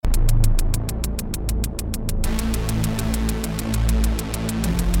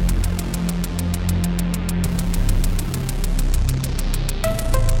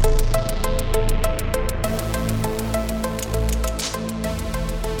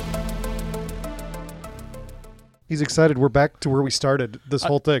He's excited. We're back to where we started this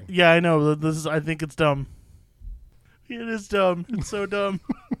whole thing. Yeah, I know. I think it's dumb. It is dumb. It's so dumb.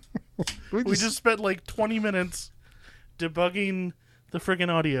 we just spent like 20 minutes debugging the friggin'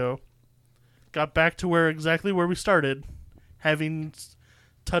 audio. Got back to exactly where we started, having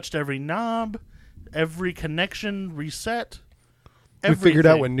touched every knob, every connection reset. We figured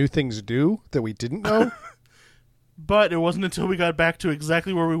out what new things do that we didn't know. But it wasn't until we got back to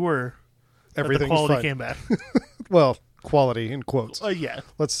exactly where we were that the quality came back. Well, quality in quotes. Yeah.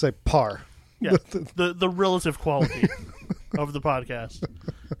 Let's say par. Yeah. the relative quality of the podcast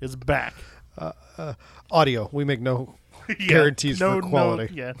is back. Audio. We make no guarantees for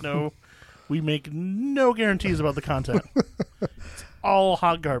quality. No. We make no guarantees about the content. It's all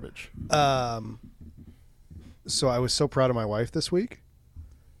hot garbage. So I was so proud of my wife this week.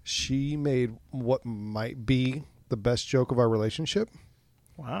 She made what might be the best joke of our relationship.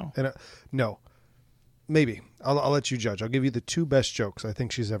 Wow. And no, maybe. I'll let you judge. I'll give you the two best jokes I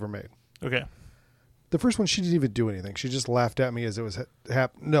think she's ever made. Okay. The first one, she didn't even do anything. She just laughed at me as it was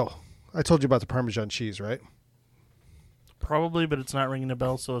happening. No, I told you about the Parmesan cheese, right? Probably, but it's not ringing a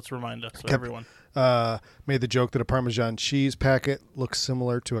bell, so let's remind us. So everyone. Made the joke that a Parmesan cheese packet looks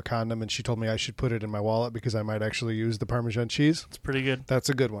similar to a condom, and she told me I should put it in my wallet because I might actually use the Parmesan cheese. It's pretty good. That's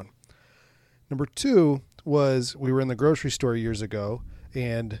a good one. Number two was we were in the grocery store years ago,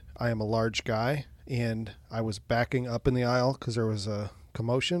 and I am a large guy, and I was backing up in the aisle because there was a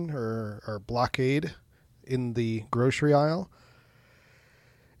commotion or blockade in the grocery aisle.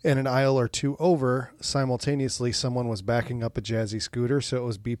 And an aisle or two over, simultaneously, someone was backing up a Jazzy scooter, so it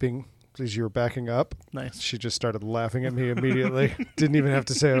was beeping as you were backing up. Nice. She just started laughing at me immediately. Didn't even have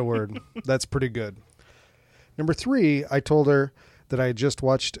to say a word. That's pretty good. Number three, I told her that I had just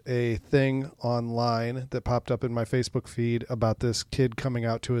watched a thing online that popped up in my Facebook feed about this kid coming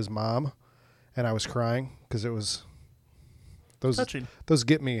out to his mom, and I was crying because it was touching. Those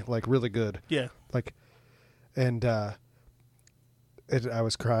get me like really good. Yeah. And I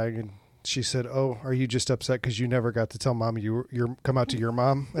was crying, and she said, "Oh, are you just upset because you never got to tell mom you come out to your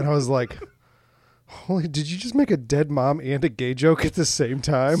mom?" And I was like, "Holy, did you just make a dead mom and a gay joke at the same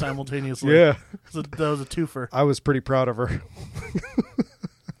time?" Simultaneously. Yeah. That was a twofer. I was pretty proud of her.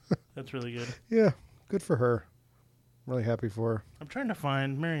 That's really good. Yeah, good for her. I'm really happy for her. I'm trying to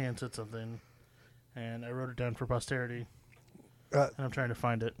find, Marianne said something, and I wrote it down for posterity. And I'm trying to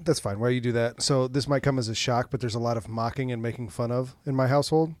find it. That's fine. Why do you do that? So this might come as a shock, but there's a lot of mocking and making fun of in my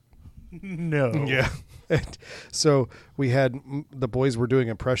household. No. Yeah. And so we had the boys were doing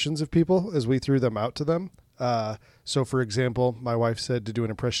impressions of people as we threw them out to them. So, for example, my wife said to do an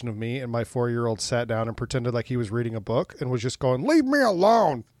impression of me, and my 4-year-old sat down and pretended like he was reading a book and was just going, "Leave me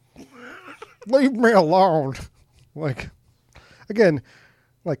alone. Leave me alone." Like, again,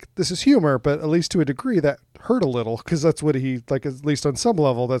 like, this is humor, but at least to a degree that hurt a little because that's what he, like, at least on some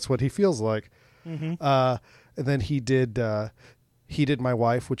level, that's what he feels like. Mm-hmm. And then he did my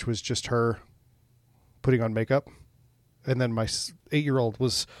wife, which was just her putting on makeup. And then my 8-year-old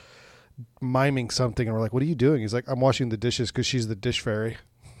was miming something, and we're like, "What are you doing?" He's like, "I'm washing the dishes because she's the dish fairy."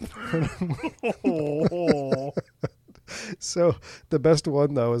 Oh. So the best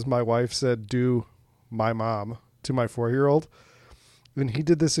one, though, is my wife said, "Do my mom" to my 4-year-old. And he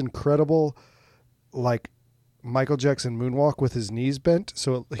did this incredible, like, Michael Jackson moonwalk with his knees bent.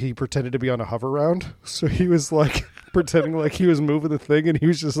 So he pretended to be on a hover round. So he was like pretending like he was moving the thing, and he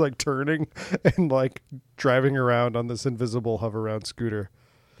was just like turning and like driving around on this invisible hover round scooter.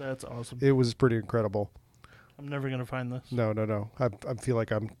 That's awesome. It was pretty incredible. I'm never going to find this. No. I feel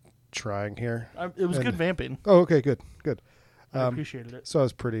like I'm trying here. It was good vamping. Oh, okay, good. I appreciated it. So I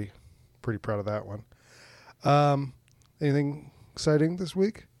was pretty proud of that one. Anything exciting this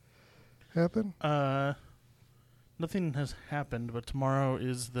week happen? Nothing has happened, but tomorrow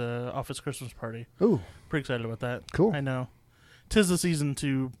is the office Christmas party. Ooh. Pretty excited about that. Cool. I know. 'Tis the season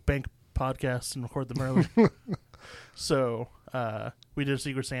to bank podcasts and record them early. So, we did a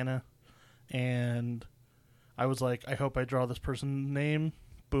Secret Santa, and I was like, I hope I draw this person's name.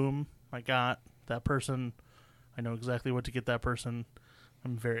 Boom. I got that person. I know exactly what to get that person.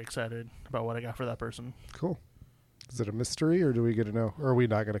 I'm very excited about what I got for that person. Cool. Is it a mystery, or do we get to know? Or are we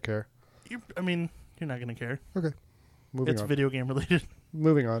not going to care? You're not going to care. Okay. Moving it's on. video game related.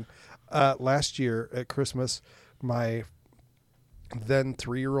 Moving on. Last year at Christmas, my then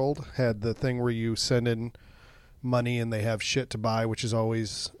 3-year-old had the thing where you send in money and they have shit to buy, which is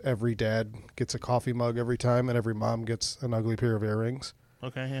always every dad gets a coffee mug every time, and every mom gets an ugly pair of earrings.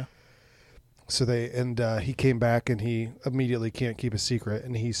 Okay, yeah. So he came back, and he immediately can't keep a secret,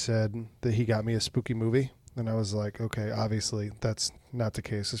 and he said that he got me a spooky movie. And I was like, okay, obviously that's not the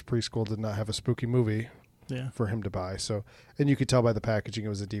case. His preschool did not have a spooky movie. for him to buy. So, and you could tell by the packaging it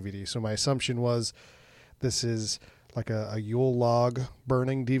was a DVD. So my assumption was this is like a Yule log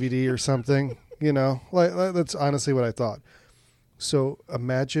burning DVD or something, like that's honestly what I thought. So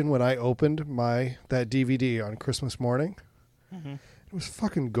imagine when I opened that DVD on Christmas morning, it was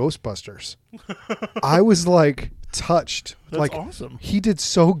fucking Ghostbusters. I was like touched. That's like awesome. He did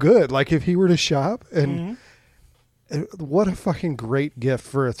so good. Like if he were to shop and what a fucking great gift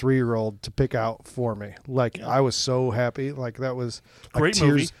for a 3-year-old to pick out for me. Like I was so happy. Like that was like, great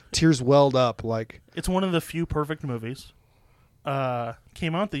movie. Tears welled up. Like it's one of the few perfect movies.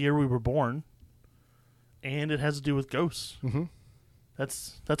 Came out the year we were born, and it has to do with ghosts. Mm-hmm.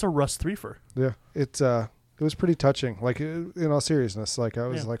 That's a Russ threefer. Yeah, it was pretty touching. Like in all seriousness, like I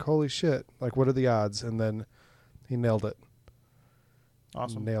was like, holy shit! Like what are the odds? And then he nailed it.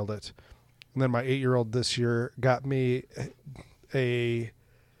 Awesome. Nailed it. And then my 8-year-old this year got me a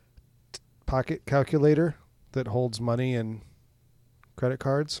pocket calculator that holds money and credit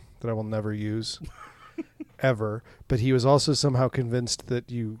cards that I will never use ever. But he was also somehow convinced that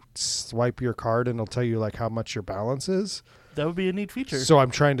you swipe your card and it'll tell you like how much your balance is. That would be a neat feature. So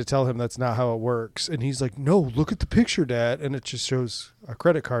I'm trying to tell him that's not how it works. And he's like, no, look at the picture, Dad. And it just shows a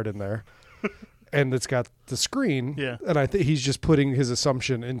credit card in there. And it's got the screen. Yeah. And I think he's just putting his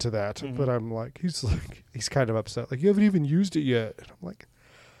assumption into that. Mm-hmm. But I'm like, he's kind of upset. Like, you haven't even used it yet. And I'm like,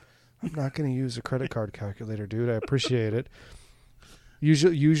 I'm not going to use a credit card calculator, dude. I appreciate it.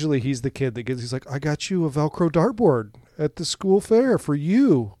 Usually he's the kid that he's like, I got you a Velcro dartboard at the school fair for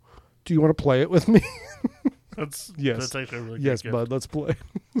you. Do you want to play it with me? That's actually a really good gift. Bud, let's play.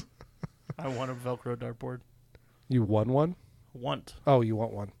 I want a Velcro dartboard. You won one? Want. Oh, you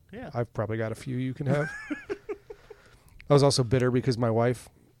want one? Yeah. I've probably got a few you can have. I was also bitter because my wife,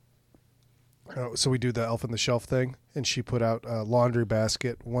 so we do the Elf on the Shelf thing, and she put out a laundry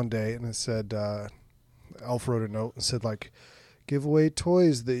basket one day, and it said, Elf wrote a note and said, like, give away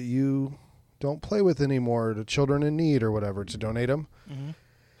toys that you don't play with anymore to children in need or whatever, to donate them. Mm-hmm.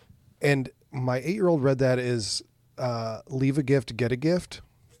 And my 8-year-old read that as leave a gift, get a gift.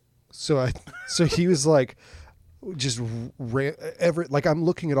 So he was like, like I'm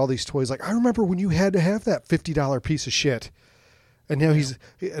looking at all these toys. Like I remember when you had to have that $50 piece of shit, and now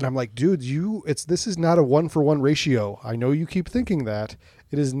and I'm like, dude, this is not a 1-for-1 ratio. I know you keep thinking that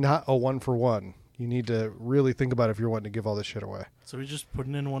it is not a 1-for-1. You need to really think about if you're wanting to give all this shit away. So he's just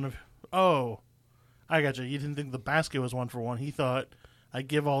putting in one of. Oh, I got you. You didn't think the basket was 1-for-1. He thought I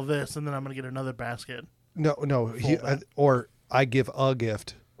give all this and then I'm going to get another basket. No. Or I give a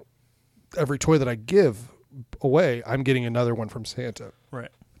gift. Every toy that I give away, I'm getting another one from Santa.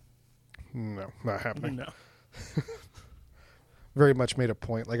 Right. No, not happening. No. Very much made a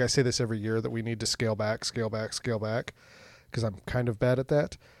point. Like I say this every year that we need to scale back, because I'm kind of bad at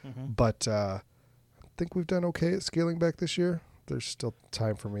that. Mm-hmm. But I think we've done okay at scaling back this year. There's still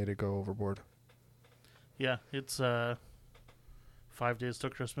time for me to go overboard. Yeah, it's 5 days till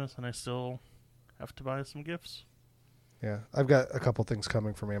Christmas, and I still have to buy some gifts. Yeah, I've got a couple things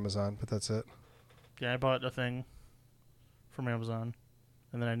coming from Amazon, but that's it. Yeah, I bought a thing from Amazon,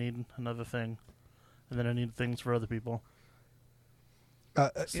 and then I need another thing, and then I need things for other people.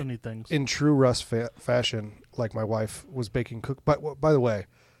 Still need things. In true Russ fashion, like my wife was baking by the way,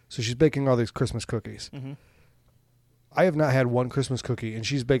 so she's baking all these Christmas cookies. Mm-hmm. I have not had one Christmas cookie, and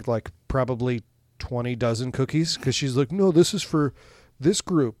she's baked like probably 20 dozen cookies because she's like, no, this is for this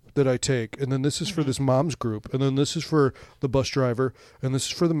group that I take, and then this is for this mom's group, and then this is for the bus driver, and this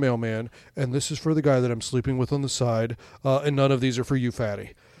is for the mailman, and this is for the guy that I'm sleeping with on the side, and none of these are for you,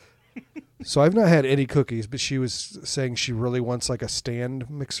 fatty. So I've not had any cookies, but she was saying she really wants like a stand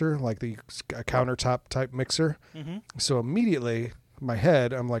mixer, like a countertop type mixer. Mm-hmm. So immediately in my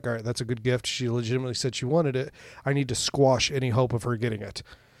head, I'm like, all right, that's a good gift. She legitimately said she wanted it. I need to squash any hope of her getting it.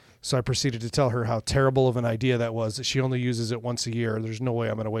 So I proceeded to tell her how terrible of an idea that was, that she only uses it once a year. There's no way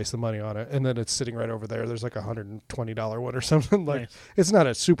I'm going to waste the money on it. And then it's sitting right over there. There's like a $120 one or something. Like, nice. It's not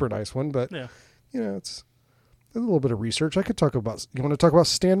a super nice one, but it's a little bit of research. I could talk about, you want to talk about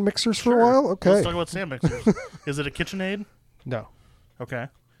stand mixers for a while? Okay. Let's talk about stand mixers. Is it a KitchenAid? No. Okay.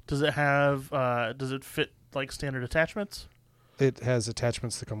 Does it have, does it fit like standard attachments? It has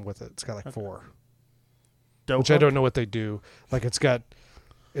attachments that come with it. It's got like 4. Which I don't know what they do. Like it's got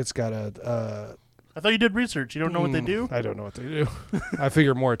a... I thought you did research. You don't know what they do? I don't know what they do. I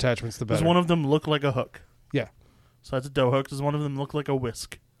figure more attachments the better. Does one of them look like a hook? Yeah. So that's a dough hook. Does one of them look like a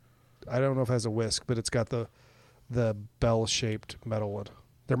whisk? I don't know if it has a whisk, but it's got the bell-shaped metal one.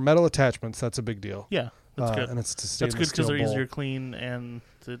 They're metal attachments. That's a big deal. Yeah, that's good. And it's to stay that's good because they're easier to clean and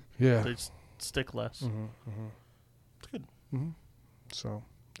they stick less. Mm-hmm, mm-hmm. It's good. Mm-hmm. So,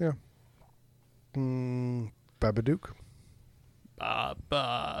 yeah. Babadook.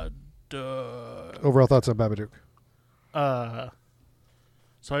 Babadook. Overall thoughts on Babadook?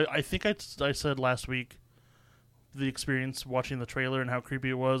 So I think I said last week the experience watching the trailer and how creepy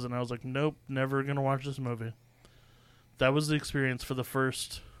it was, and I was like, nope, never gonna watch this movie. That was the experience for the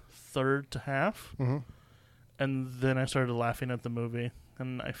first third to half, Mm-hmm. and then I started laughing at the movie,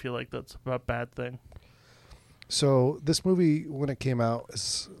 and I feel like that's a bad thing. So this movie, when it came out,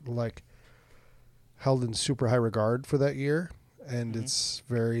 is like held in super high regard for that year, and Mhm. it's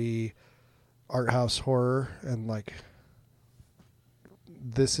very art house horror, and like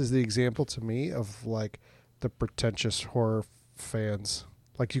this is the example to me of like the pretentious horror fans.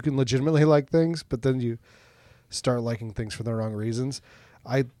 Like you can legitimately like things, but then you start liking things for the wrong reasons.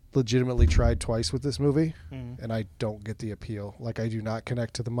 I legitimately tried twice with this movie, Mm. and I don't get the appeal. Like I do not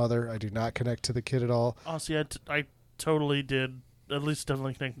connect to the mother. I do not connect to the kid at all. Honestly, I totally did, at least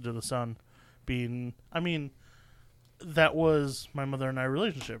definitely connected to the son. That was my mother and I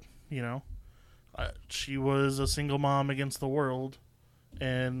relationship, you know? She was a single mom against the world,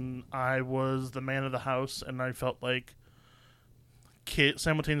 and I was the man of the house, and I felt like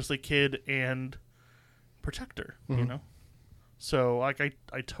simultaneously kid and protector, you Mhm. know? So, like,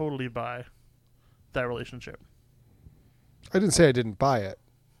 I totally buy that relationship. I didn't say I didn't buy it.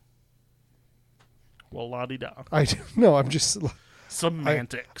 Well, la-di-da. No, I'm just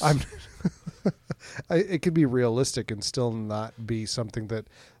Semantics. it could be realistic and still not be something that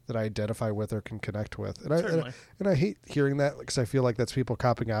I identify with or can connect with. And Certainly. I hate hearing that because I feel like that's people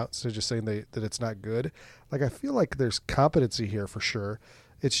copping out, so just saying that it's not good. Like I feel like there's competency here for sure.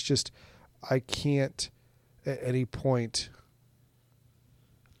 It's just I can't at any point.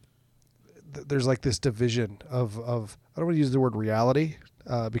 There's like this division of I don't want to use the word reality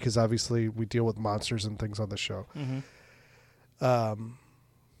because obviously we deal with monsters and things on the show. Mm-hmm.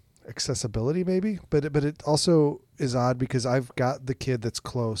 Accessibility maybe, but it also is odd because I've got the kid that's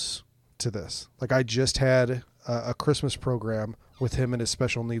close to this. Like I just had a Christmas program with him in his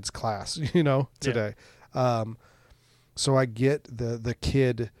special needs class, today. So I get the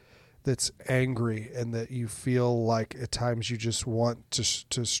kid that's angry and that you feel like at times you just want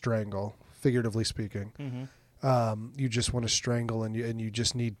to strangle, figuratively speaking. Mm-hmm. You just want to strangle and you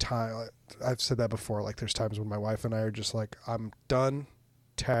just need time. I've said that before. Like there's times when my wife and I are just like, I'm done.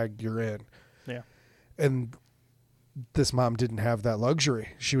 Tag, you're in. Yeah. And this mom didn't have that luxury.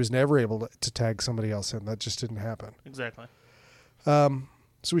 She was never able to tag somebody else in. That just didn't happen. Exactly. So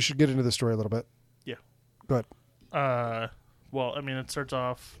we should get into the story a little bit. Yeah. Go ahead. Well, I mean, it starts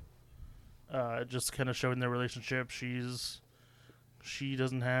off just kind of showing their relationship. She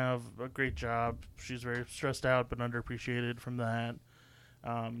doesn't have a great job. She's very stressed out, but underappreciated from that.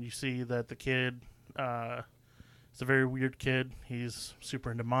 You see that the kid is a very weird kid. He's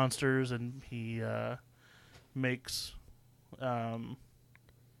super into monsters, and he makes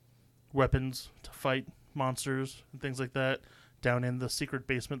weapons to fight monsters and things like that down in the secret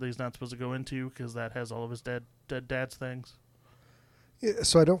basement that he's not supposed to go into because that has all of his dead dad's things. Yeah,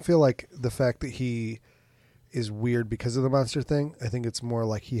 so I don't feel like the fact that he is weird because of the monster thing. I think it's more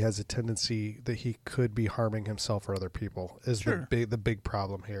like he has a tendency that he could be harming himself or other people is Sure. the big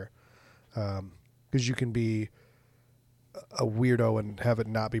problem here. Because you can be a weirdo and have it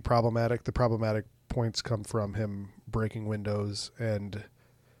not be problematic. The problematic points come from him breaking windows and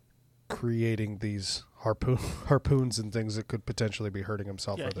creating these harpoons and things that could potentially be hurting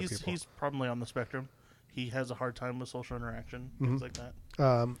himself or other people. He's probably on the spectrum. He has a hard time with social interaction, things like that.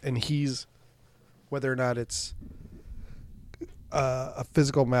 And he's, whether or not it's a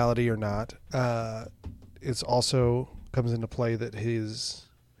physical malady or not, it's also comes into play that he's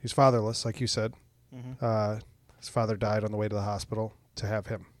fatherless, like you said. Mm-hmm. His father died on the way to the hospital to have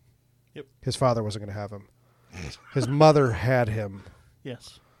him. Yep. His father wasn't going to have him. His mother had him,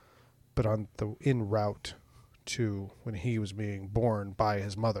 Yes. but en route to when he was being born by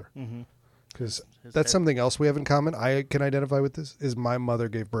his mother. Mm-hmm. Because His that's dad- something else we have in common. I can identify with this. Is my mother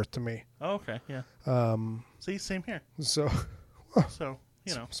gave birth to me. Oh, okay, yeah. See, same here. So So,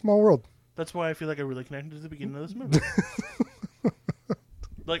 small world. that's why I feel like I really connected to the beginning of this movie.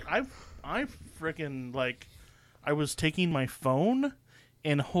 Like, I freaking, like, I was taking my phone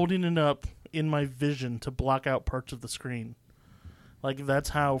and holding it up in my vision to block out parts of the screen. Like, that's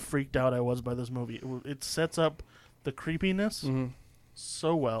how freaked out I was by this movie. It sets up the creepiness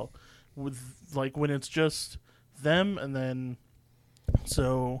so well. With, like, when it's just them, and then,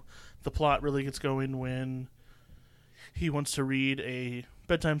 so the plot really gets going when he wants to read a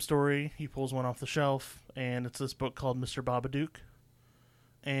bedtime story. He pulls one off the shelf, and it's this book called Mr. Babadook.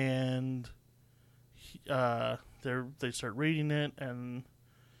 And they start reading it, and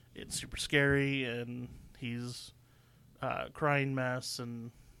it's super scary, and he's crying mess,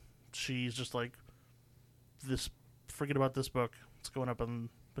 and she's just like, "This, forget about this book. It's going up on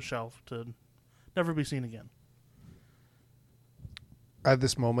the shelf to never be seen again." I had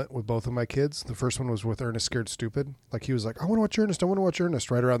this moment with both of my kids. The first one was with Ernest Scared Stupid. Like, he was like, I want to watch Ernest. I want to watch Ernest,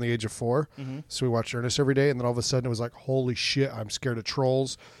 right around the age of 4. Mm-hmm. So we watched Ernest every day. And then all of a sudden it was like, holy shit, I'm scared of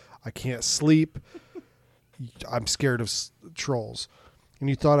trolls. I can't sleep. I'm scared of trolls. And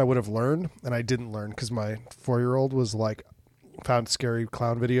you thought I would have learned, and I didn't learn because my 4-year-old was like, found scary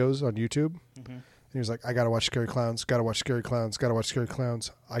clown videos on YouTube. Mm-hmm. And he was like, I got to watch scary clowns, got to watch scary clowns, got to watch scary clowns.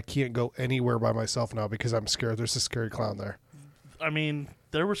 I can't go anywhere by myself now because I'm scared. There's a scary clown there. I mean,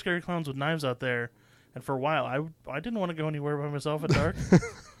 there were scary clowns with knives out there, and for a while, I didn't want to go anywhere by myself at dark.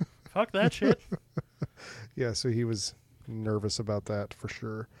 Fuck that shit. Yeah, so he was nervous about that for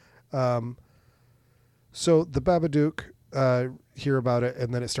sure. So the Babadook, hear about it,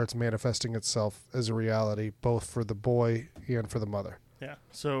 and then it starts manifesting itself as a reality, both for the boy and for the mother. Yeah.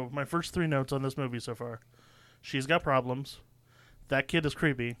 So my first 3 notes on this movie so far: she's got problems. That kid is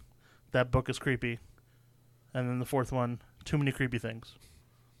creepy. That book is creepy. And then the 4th one: too many creepy things.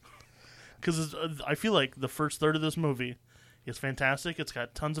 Because I feel like the first third of this movie is fantastic. It's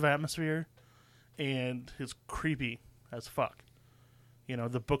got tons of atmosphere, and it's creepy as fuck. You know,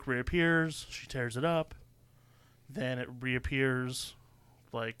 the book reappears. She tears it up. Then it reappears,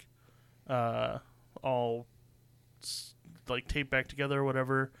 like, all like taped back together or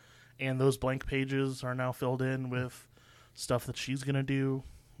whatever. And those blank pages are now filled in with stuff that she's gonna do,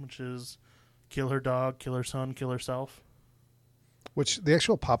 which is kill her dog, kill her son, kill herself. Which the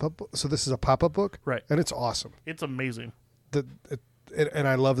actual pop-up, so this is a pop-up book, Right? and it's awesome. It's amazing. And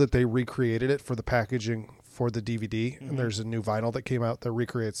I love that they recreated it for the packaging for the DVD. Mm-hmm. And there's a new vinyl that came out that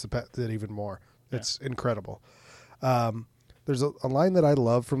recreates that even more. Yeah. It's incredible. There's a line that I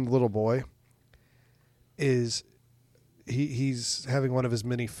love from the little boy. Is he's having one of his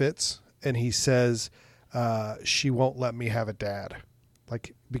mini fits, and he says, "She won't let me have a dad."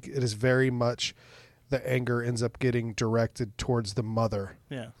 Like, it is very much the anger ends up getting directed towards the mother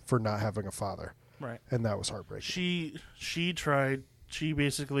Yeah. for not having a father. Right. And that was heartbreaking. She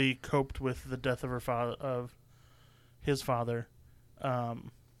basically coped with the death of his father,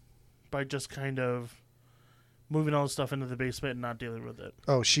 by just kind of moving all the stuff into the basement and not dealing with it.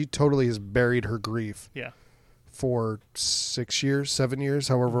 Oh, she totally has buried her grief. Yeah. For 6 years, 7 years,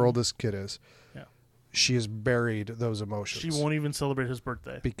 however old this kid is. Yeah. She has buried those emotions. She won't even celebrate his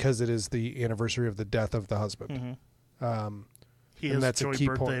birthday because it is the anniversary of the death of the husband. Mm-hmm. He and has that's a joint key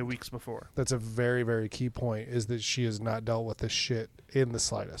birthday point. weeks before. That's a very, very key point, is that she has not dealt with this shit in the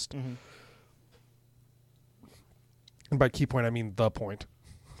slightest. Mm-hmm. And by key point, I mean the point.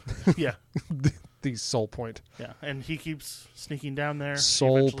 Yeah. The soul point. Yeah, and he keeps sneaking down there.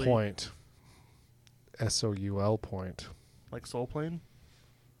 Soul point. SOUL point. Like Soul Plane?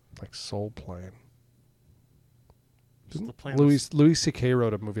 Like Soul Plane. Just the plane Louis C.K.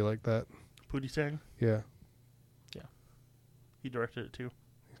 wrote a movie like that. Pootie Tang? Yeah. Yeah. He directed it too.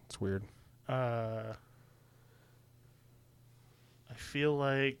 It's weird. I feel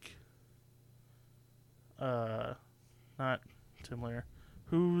like not Tim Lair.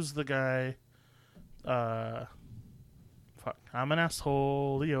 Who's the guy? Fuck. I'm an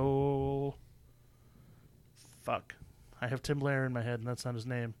asshole, yo. Fuck. I have Tim Lair in my head, and that's not his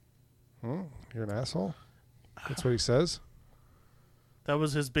name. You're an asshole? That's what he says? That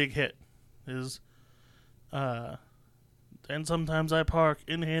was his big hit. And sometimes I park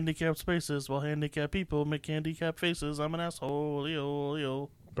in handicapped spaces while handicapped people make handicapped faces. I'm an asshole, yo.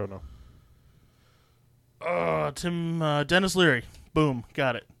 Don't know. Dennis Leary. Boom.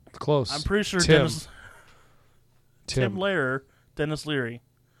 Got it. It's close. I'm pretty sure Tim Lehrer, Dennis Leary.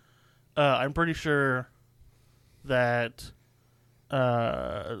 I'm pretty sure that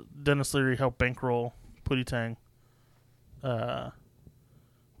Dennis Leary helped bankroll Pootie Tang,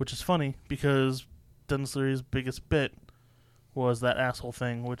 which is funny because Dennis Leary's biggest bit was that asshole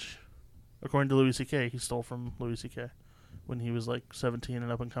thing, which, according to Louis C.K., he stole from Louis C.K. when he was like 17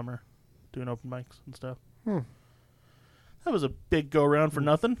 and up-and-comer, doing open mics and stuff. That was a big go-round for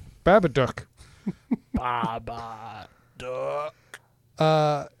nothing. Babadook. Babadook.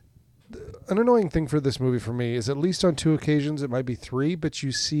 An annoying thing for this movie for me is at least on 2 occasions, it might be 3, but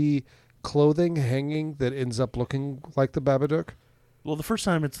you see clothing hanging that ends up looking like the Babadook. Well, the first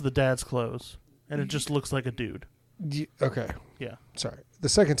time it's the dad's clothes, and it just looks like a dude. Okay. Yeah. Sorry. The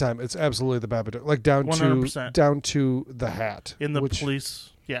second time, it's absolutely the Babadook, like down 100%. to the hat In the police.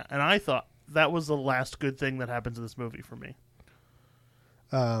 Yeah, and I thought that was the last good thing that happens in this movie for me.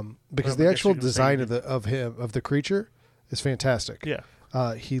 Because the actual design of the creature is fantastic. Yeah.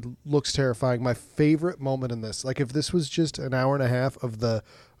 He looks terrifying. My favorite moment in this, like if this was just an hour and a half of the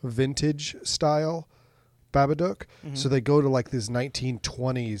vintage style Babadook, so they go to like this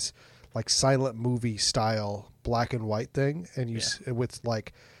 1920s like silent movie style black and white thing, and with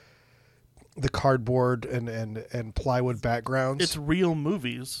like the cardboard and plywood backgrounds. It's real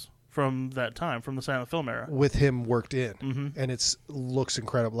movies from that time, from the silent film era, with him worked in, and it's looks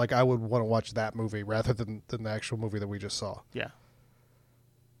incredible. Like I would want to watch that movie rather than the actual movie that we just saw.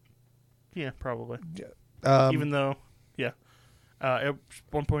 Yeah, probably. Yeah. Even though, at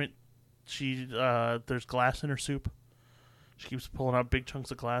one point, she there's glass in her soup. She keeps pulling out big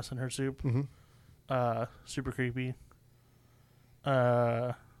chunks of glass in her soup. Super creepy.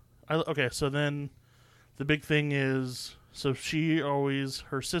 Okay, so then the big thing is, so she always,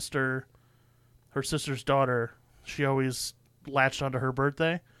 her sister's daughter, she always latched onto her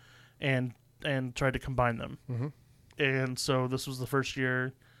birthday and tried to combine them. And so this was the first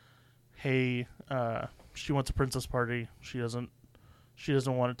year. Hey, she wants a princess party. She doesn't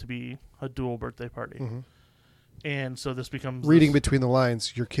want it to be a dual birthday party. And so this becomes reading between the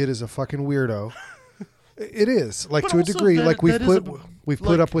lines. Your kid is a fucking weirdo. It is, like, to a degree. Like we've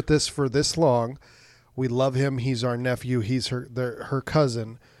put up with this for this long. We love him. He's our nephew. He's her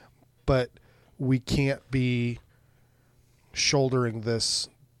cousin, but we can't be shouldering this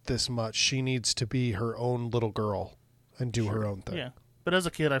much. She needs to be her own little girl and do her own thing. Yeah. But as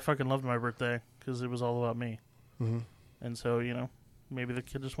a kid, I fucking loved my birthday because it was all about me. And so, maybe the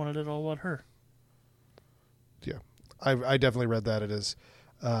kid just wanted it all about her. Yeah. I definitely read that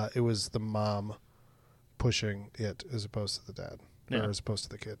it was the mom pushing it as opposed to the dad, or as opposed to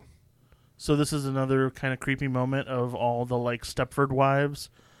the kid. So this is another kind of creepy moment of all the, like, Stepford wives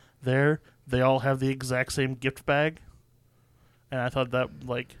there. They all have the exact same gift bag. And I thought that,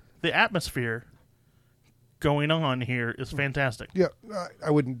 like, the atmosphere going on here is fantastic. Yeah, I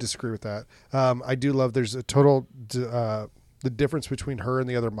wouldn't disagree with that. I do love there's a total the difference between her and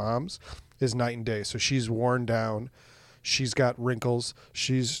the other moms is night and day. So she's worn down, she's got wrinkles,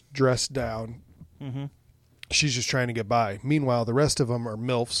 she's dressed down, she's just trying to get by. Meanwhile, the rest of them are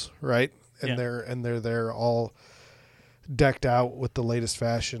MILFs, right? And they're there all decked out with the latest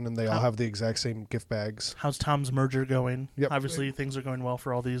fashion, and they all have the exact same gift bags. How's Tom's merger going? Yep. Obviously, things are going well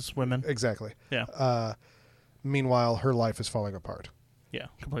for all these women. Exactly. Yeah. Meanwhile, her life is falling apart. Yeah,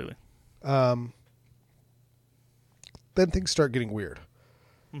 completely. Then things start getting weird.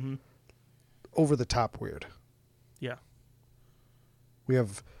 Over the top weird. Yeah. We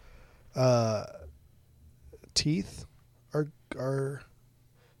have teeth.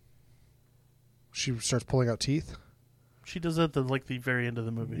 She starts pulling out teeth. She does that at the very end of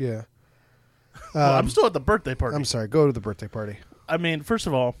the movie. Yeah. Well, I'm still at the birthday party. I'm sorry. Go to the birthday party. I mean, first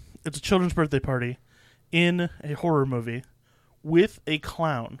of all, it's a children's birthday party in a horror movie with a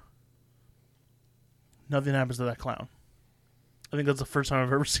clown. Nothing happens to that clown. I think that's the first time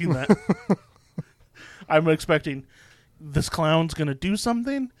I've ever seen that. I'm expecting this clown's going to do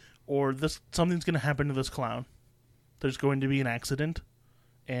something, or something's going to happen to this clown. There's going to be an accident,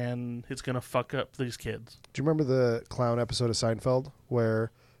 and it's going to fuck up these kids. Do you remember the clown episode of Seinfeld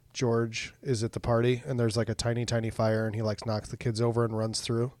where George is at the party and there's like a tiny, tiny fire and he like knocks the kids over and runs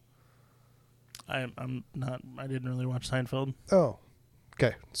through? I didn't really watch Seinfeld. Oh,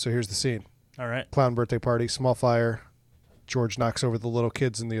 okay. So here's the scene. All right. Clown birthday party, small fire. George knocks over the little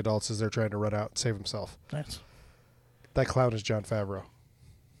kids and the adults as they're trying to run out and save himself. Nice. That clown is Jon Favreau.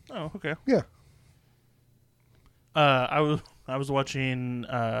 Oh, okay. Yeah. I was watching.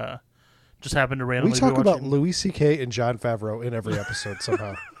 Just happened to randomly. We talk about Louis C.K. and Jon Favreau in every episode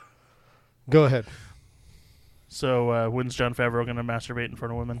somehow. Go ahead. So when's Jon Favreau going to masturbate in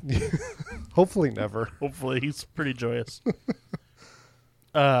front of women? Hopefully never. Hopefully he's pretty joyous.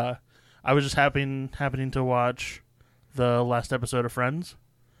 I was just happening to watch the last episode of Friends,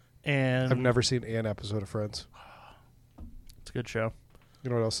 and I've never seen an episode of Friends. It's a good show. You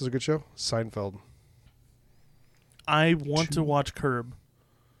know what else is a good show? Seinfeld. I want to watch Curb.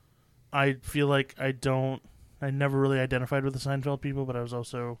 I feel like I never really identified with the Seinfeld people, but I was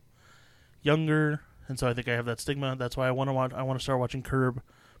also younger, and so I think I have that stigma. That's why I want to start watching Curb,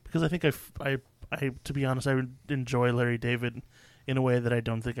 because I think I to be honest, I would enjoy Larry David in a way that I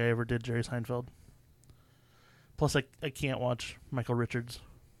don't think I ever did Jerry Seinfeld. Plus, I can't watch Michael Richards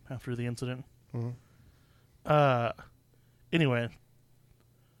after the incident. Anyway,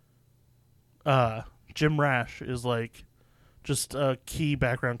 Jim Rash is like just a key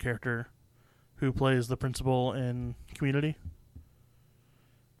background character who plays the principal in Community.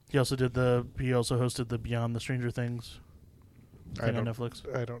 He also hosted the Beyond the Stranger Things thing on Netflix.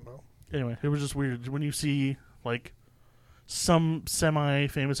 I don't know. Anyway, it was just weird when you see like some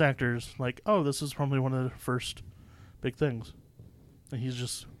semi-famous actors, like, oh, this is probably one of the first big things. And he's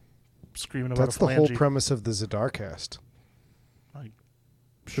just screaming about That's a the phalange. whole premise of the Zadar cast.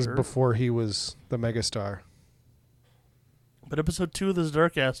 Because Sure. before he was the megastar. But episode 2 of this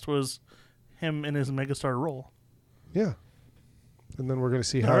Darkcast was him in his megastar role. Yeah. And then we're going to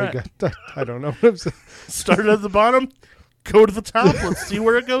see All how right. he got... I don't know what I'm saying. Start at the bottom, go to the top. Let's see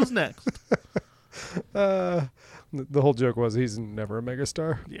where it goes next. The whole joke was he's never a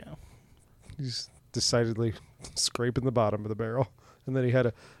megastar. Yeah. He's decidedly scraping the bottom of the barrel. And then he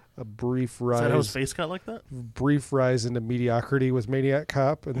had a brief Is that how his rise, face got like that? brief rise into mediocrity with Maniac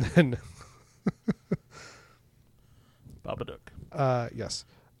Cop. And then, Babadook. yes.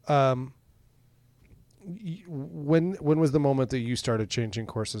 When was the moment that you started changing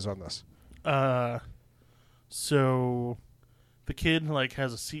courses on this? So the kid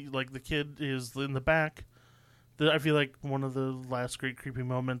has a seat. Like, the kid is in the back. I feel like one of the last great creepy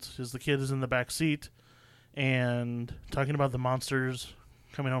moments is the kid is in the back seat and talking about the monsters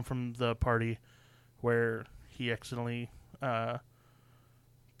coming home from the party where he accidentally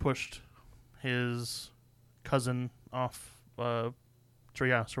pushed his cousin off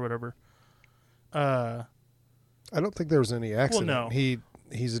Trias or whatever. I don't think there was any accident. no.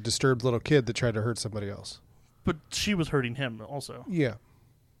 He's a disturbed little kid that tried to hurt somebody else. But she was hurting him also. Yeah.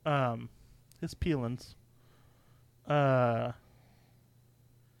 His peelings.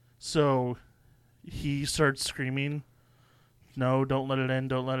 So he starts screaming, no, don't let it in,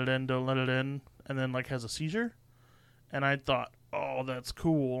 don't let it in, don't let it in, and then has a seizure. And I thought, oh, that's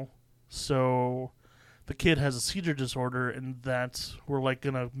cool. So the kid has a seizure disorder, and we're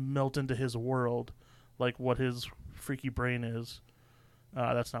gonna melt into his world, like what his freaky brain is.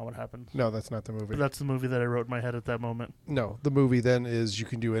 That's not what happened. No, that's not the movie. But that's the movie that I wrote in my head at that moment. No, the movie then is you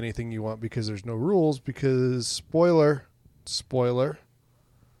can do anything you want because there's no rules because spoiler, the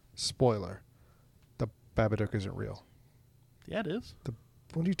Babadook isn't real. Yeah, it is.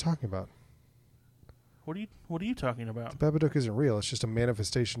 What are you talking about? What are you talking about? The Babadook isn't real. It's just a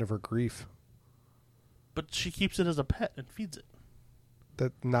manifestation of her grief. But she keeps it as a pet and feeds it.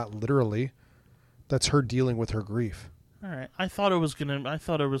 That not literally. That's her dealing with her grief. All right. I thought it was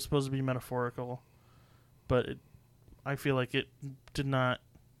supposed to be metaphorical, but I feel like it did not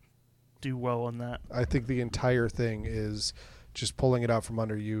do well on that. I think the entire thing is just pulling it out from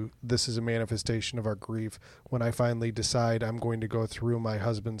under you. This is a manifestation of our grief. When I finally decide I'm going to go through my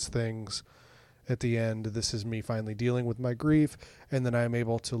husband's things at the end, this is me finally dealing with my grief, and then I'm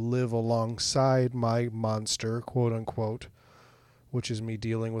able to live alongside my monster, quote unquote, which is me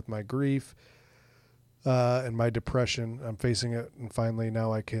dealing with my grief and my depression. I'm facing it, and finally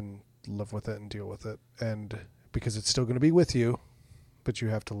now I can live with it and deal with it. And because it's still going to be with you, but you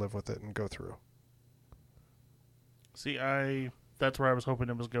have to live with it and go through. See, that's where I was hoping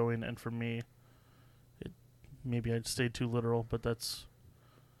it was going, and for me, maybe I stayed too literal, but that's...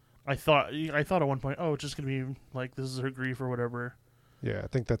 I thought at one point, oh, it's just going to be this is her grief or whatever. Yeah, I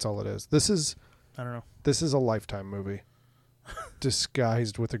think that's all it is. This is I don't know. This is a Lifetime movie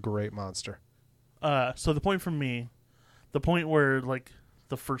disguised with a great monster. So the point for me, the point where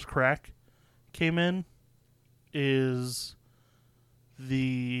the first crack came in is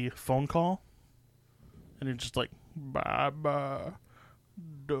the phone call, and it's just Baba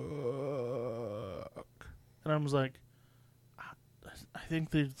Duck, and I was like, I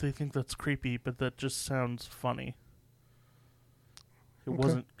think they think that's creepy, but that just sounds funny.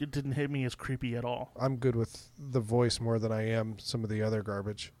 It didn't hit me as creepy at all. I'm good with the voice more than I am some of the other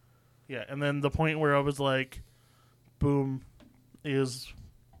garbage. Yeah, and then the point where I was like, boom, is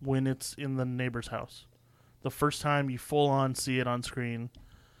when it's in the neighbor's house. The first time you full on see it on screen.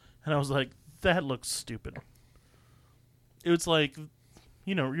 And I was like, that looks stupid. It was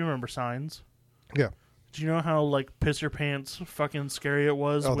you remember Signs? Yeah. Do you know how piss your pants fucking scary it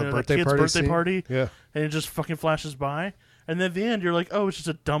was Oh, when the a birthday kid's party birthday scene? party? Yeah. And it just fucking flashes by. And then at the end, you're like, oh, it's just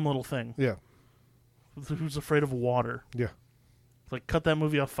a dumb little thing. Yeah. Who's afraid of water? Yeah. Cut that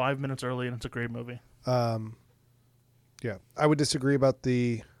movie off 5 minutes early, and it's a great movie. Yeah. I would disagree about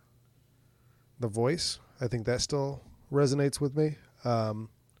the voice. I think that still resonates with me.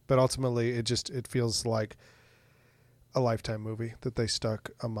 But ultimately, it feels like a Lifetime movie that they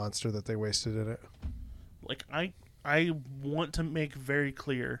stuck a monster that they wasted in it. I want to make very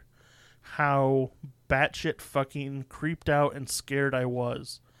clear how batshit fucking creeped out and scared I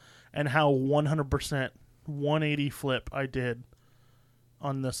was, and how 100% 180 flip I did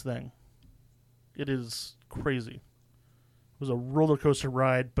on this thing. It is crazy. It was a roller coaster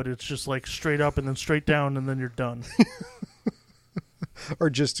ride, but it's just straight up and then straight down and then you're done. Or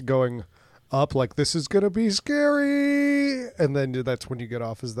just going up, like this is gonna be scary, and then that's when you get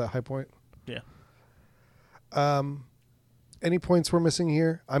off is that high point. Yeah. Any points we're missing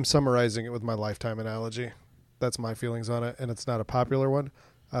here? I'm summarizing it with my Lifetime analogy. That's my feelings on it, and it's not a popular one,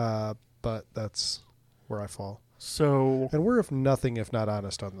 but that's where I fall. So, And we're if not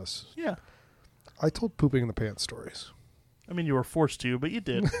honest on this. yeah. I told pooping in the pants stories. I mean, you were forced to, but you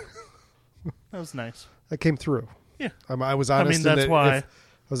did. That was nice. I came through. Yeah. I was honest. I mean, that's why.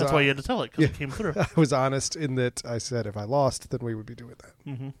 That's why you had to tell it, because it came through. I was honest in that I said if I lost, then we would be doing that.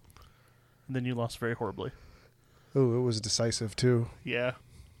 Mm-hmm. And then you lost very horribly. Oh, it was decisive too. Yeah.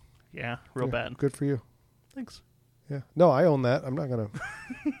 Yeah, real bad. Good for you. Thanks. Yeah. No, I own that. I'm not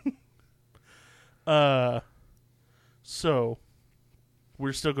gonna. So,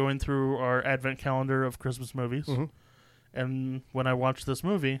 we're still going through our advent calendar of Christmas movies. Mm-hmm. And when I watched this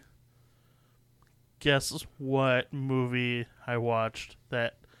movie, guess what movie I watched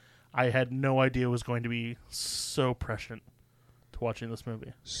that I had no idea was going to be so prescient to watching this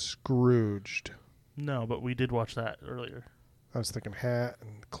movie? Scrooged. No, but we did watch that earlier. I was thinking hat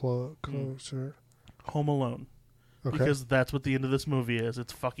and closer. Home Alone. Okay. Because that's what the end of this movie is.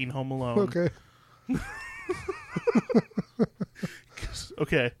 It's fucking Home Alone. Okay.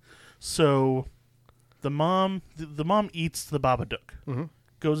 Okay. So the mom eats the Babadook. Mm-hmm.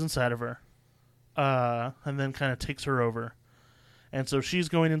 Goes inside of her. And then kind of takes her over. And so she's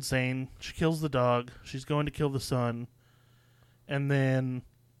going insane. She kills the dog. She's going to kill the son. And then...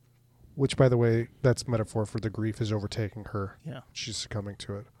 Which, by the way, that's metaphor for the grief is overtaking her. Yeah. She's succumbing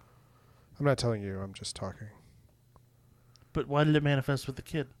to it. I'm not telling you. I'm just talking. But why did it manifest with the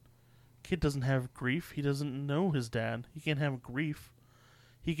kid? Kid doesn't have grief. He doesn't know his dad. He can't have grief.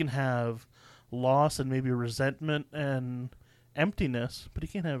 He can have loss and maybe resentment and emptiness, but he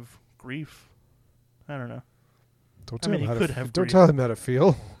can't have grief. I don't know. Don't I tell mean, him he how could to. have Don't grief. tell him how to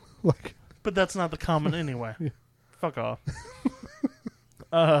feel. Like. But that's not the common anyway. Yeah. Fuck off.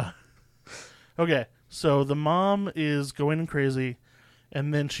 Okay, so the mom is going crazy,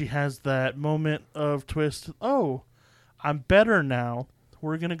 and then she has that moment of twist. Oh, I'm better now.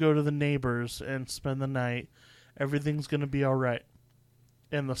 We're going to go to the neighbors and spend the night. Everything's going to be all right.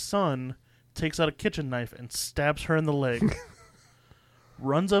 And the son takes out a kitchen knife and stabs her in the leg.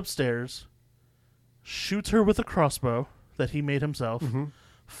 Runs upstairs, shoots her with a crossbow that he made himself, Mm-hmm.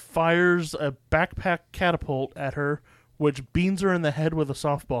 fires a backpack catapult at her, which beans her in the head with a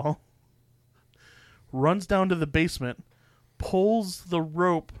softball, runs down to the basement, pulls the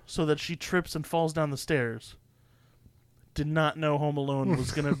rope so that she trips and falls down the stairs. Did not know Home Alone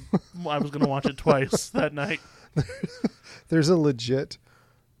was gonna. I was gonna watch it twice that night. There's a legit.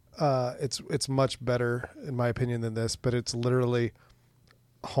 It's much better in my opinion than this, but it's literally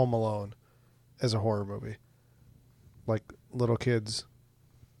Home Alone as a horror movie, like little kids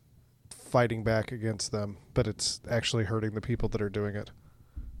fighting back against them, but it's actually hurting the people that are doing it.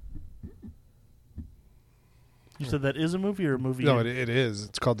 You said that is a movie or a movie? No, it is.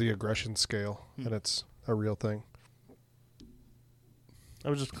 It's called the aggression scale, and it's a real thing. I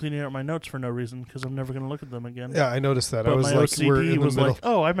was just cleaning out my notes for no reason because I'm never going to look at them again. Yeah, I noticed that. But I was my like, OCD we're in the was middle. like,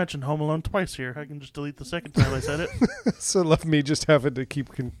 oh, I mentioned Home Alone twice here. I can just delete the second time I said it. So it left me just having to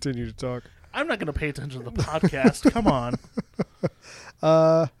continue to talk. I'm not going to pay attention to the podcast. Come on.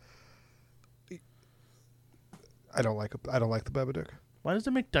 I don't like the Babadook. Why does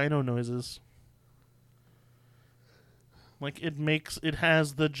it make dino noises? Like it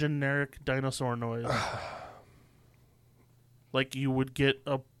has the generic dinosaur noise. Like you would get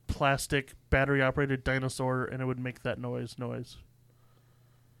a plastic battery operated dinosaur and it would make that noise.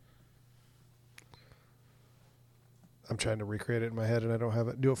 I'm trying to recreate it in my head and I don't have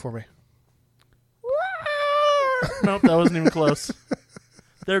it. Do it for me. Nope, that wasn't even close.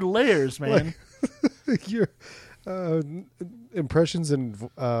 They're layers, man. Your impressions and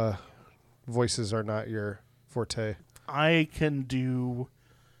voices are not your forte. I can do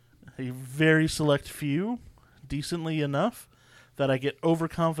a very select few decently enough that I get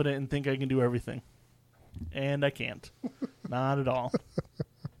overconfident and think I can do everything. And I can't. Not at all.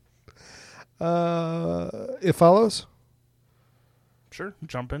 It follows? Sure,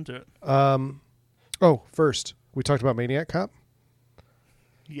 jump into it. First, we talked about Maniac Cop.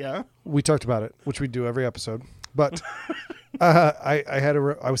 Yeah. We talked about it, which we do every episode. But I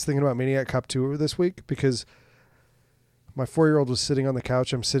was thinking about Maniac Cop 2 this week because my 4-year-old was sitting on the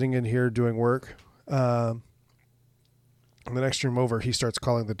couch. I'm sitting in here doing work. And the next room over, he starts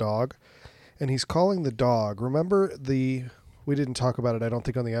calling the dog. And he's calling the dog. Remember we didn't talk about it, I don't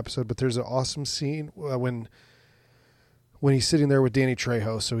think, on the episode, but there's an awesome scene when he's sitting there with Danny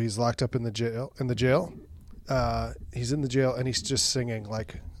Trejo. So he's locked up in the jail. He's in the jail and he's just singing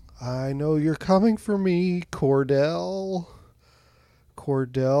like, I know you're coming for me, Cordell.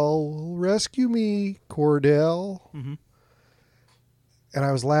 Cordell will rescue me, Cordell. Mm-hmm. And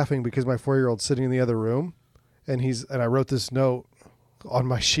I was laughing because my 4-year-old's sitting in the other room, and I wrote this note on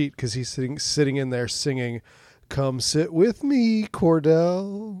my sheet because he's sitting in there singing, "Come sit with me,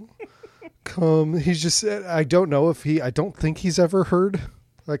 Cordell." Come. He's just. I don't know if I don't think he's ever heard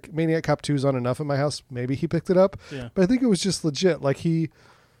like Maniac Cop 2's on enough in my house. Maybe he picked it up, Yeah. but I think it was just legit. Like he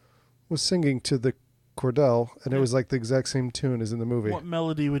was singing to the Cordell, and it was like the exact same tune as in the movie. What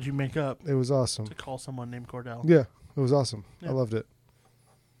melody would you make up It was awesome. to call someone named Cordell? Yeah, it was awesome. Yeah. I loved it.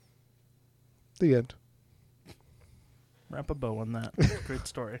 The end. Wrap a bow on that. Great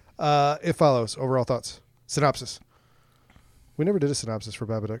story. It follows. Overall thoughts. Synopsis. We never did a synopsis for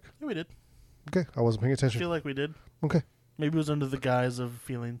Babadook. Yeah, we did. Okay, I wasn't paying I attention. feel like we did. Okay. Maybe it was under the guise of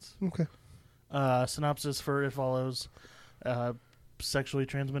feelings. Okay. Synopsis for It Follows. Sexually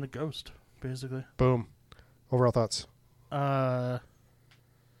transmitted ghost, basically. Boom. Overall thoughts.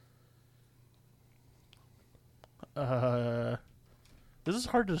 This is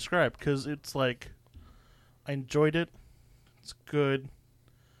hard to describe because it's like I enjoyed it. It's good.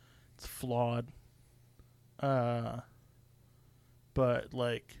 It's flawed. But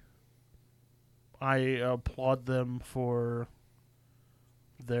like I applaud them for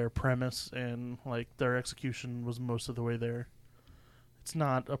their premise, and like their execution was most of the way there. It's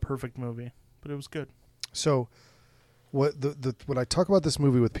not a perfect movie, but it was good. So, what when I talk about this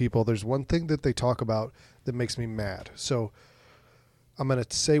movie with people, there's one thing that they talk about that makes me mad. So, I'm going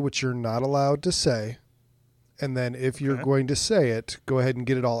to say what you're not allowed to say, and then if you're Okay. going to say it, go ahead and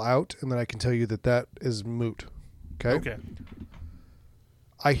get it all out, and then I can tell you that is moot. Okay?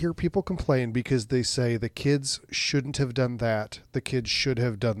 I hear people complain because they say the kids shouldn't have done that. The kids should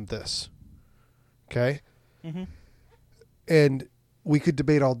have done this. Okay? Mm-hmm. And we could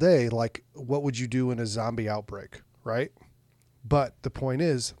debate all day, like, what would you do in a zombie outbreak, right? But the point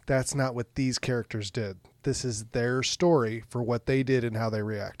is, that's not what these characters did. This is their story for what they did and how they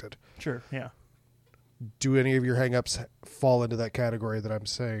reacted. Sure, yeah. Do any of your hang-ups fall into that category that I'm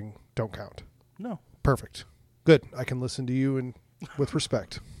saying don't count? No. Perfect. Good. I can listen to you and with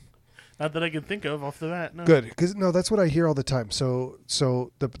respect. Not that I can think of off the bat, no. Good, because no, that's what I hear all the time. So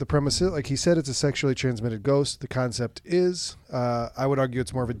the premise is, like he said, it's a sexually transmitted ghost. The concept is, I would argue,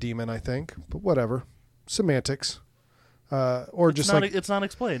 it's more of a demon. I think, but whatever, semantics, or It's just not, like it's not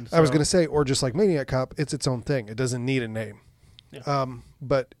explained. I was so- going to say, or just like Maniac Cop, it's its own thing. It doesn't need a name. Yeah.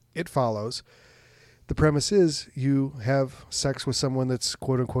 But it follows. The premise is you have sex with someone that's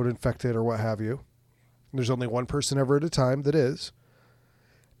quote unquote infected or what have you. There's only one person ever at a time that is.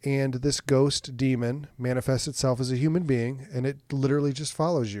 And this ghost demon manifests itself as a human being, and it literally just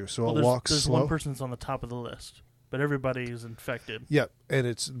follows you. So Well, it walks there's slow. one person that's on the top of the list, but everybody is infected. Yeah,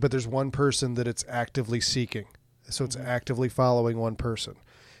 and but there's one person that it's actively seeking. So it's Mhm. actively following one person.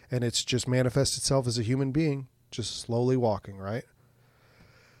 And it's just manifests itself as a human being, just slowly walking, right?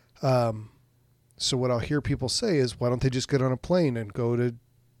 So what I'll hear people say is, why don't they just get on a plane and go to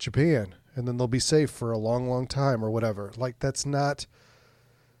Japan, and then they'll be safe for a long, long time or whatever. Like, that's not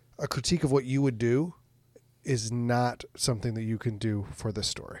a critique of what you would do, is not something that you can do for this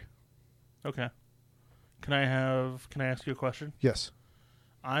story. Okay. Can I ask you a question? Yes.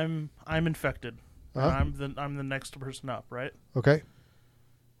 I'm infected. Uh-huh. I'm the next person up, right? Okay.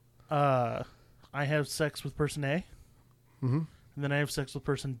 I have sex with person A, Mm-hmm. and then I have sex with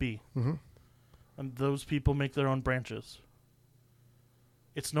person B. Mm-hmm. And those people make their own branches.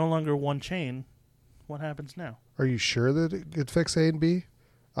 It's no longer one chain. What happens now? Are you sure that it infects A and B?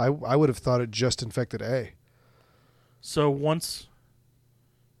 I would have thought it just infected A. So once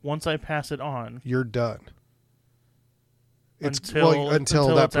I pass it on, You're done.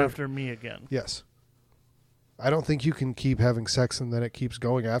 until that it's after me again. Yes. I don't think you can keep having sex and then it keeps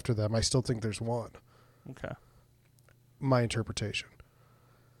going after them. I still think there's one. Okay. My interpretation.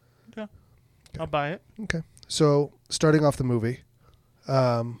 I'll buy it. Okay. So starting off the movie, where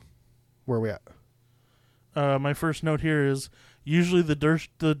are we at? My first note here is usually the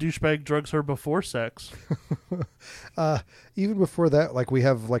douchebag drugs her before sex. Even before that, like we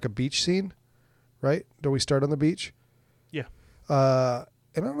have like a beach scene, right? Don't we start on the beach? Yeah. And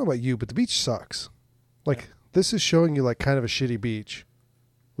I don't know about you, but the beach sucks. Like this is showing you like kind of a shitty beach,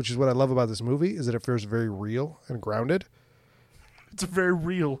 which is what I love about this movie, is that it feels very real and grounded. It's a very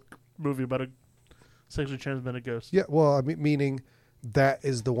real movie about a sexually transmitted ghost. Yeah, well, I mean, meaning that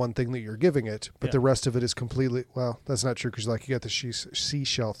is the one thing that you're giving it, but Yeah. the rest of it is completely, well, that's not true because like you got the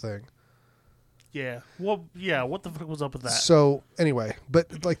seashell thing. Yeah. Well, yeah. What the fuck was up with that? So anyway,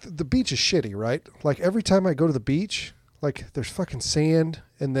 but like the beach is shitty, right? Like every time I go to the beach, Like there's fucking sand,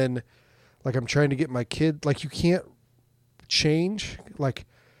 and then like I'm trying to get my kid, like you can't change like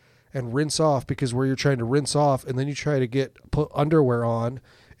and rinse off, because where you're trying to rinse off and then you try to put underwear on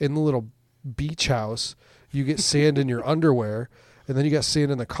in the little beach house, you get sand in your underwear, and then you got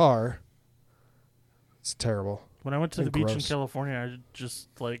sand in the car. It's terrible. When I went to the beach in gross. California, I just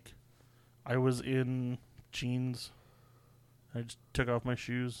like, I was in jeans. I just took off my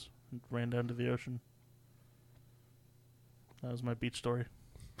shoes and ran down to the ocean. That was my beach story.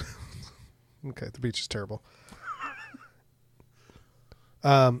 Okay, the beach is terrible.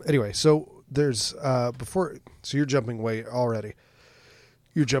 Anyway, so there's so you're jumping way already.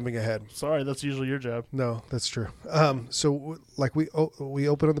 You're jumping ahead. Sorry, that's usually your job. No, that's true. So like we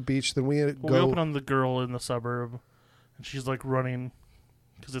open on the beach, then we We open on the girl in the suburb, and she's like running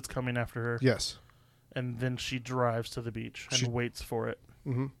because it's coming after her. Yes. And then she drives to the beach and waits for it.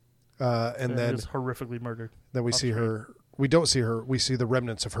 Mm-hmm. And then is horrifically murdered. Then we see her. We don't see her. We see the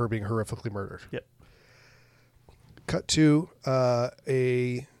remnants of her being horrifically murdered. Yep. Cut to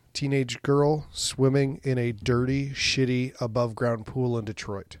a teenage girl swimming in a dirty, shitty, above-ground pool in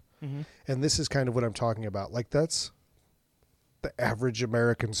Detroit. Mm-hmm. And this is kind of what I'm talking about. Like, that's the average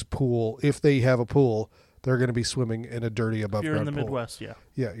American's pool. If they have a pool, they're going to be swimming in a dirty above-ground pool. You're in the Midwest, yeah.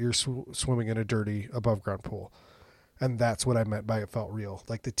 Yeah, you're swimming in a dirty above-ground pool. And that's what I meant by it felt real.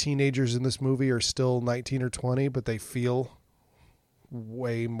 Like, the teenagers in this movie are still 19 or 20, but they feel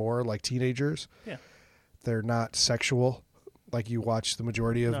way more like teenagers. Yeah. They're not sexual like you watch the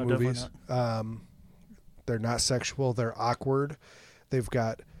majority of movies. They're not sexual. They're awkward. They've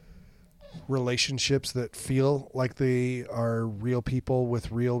got relationships that feel like they are real people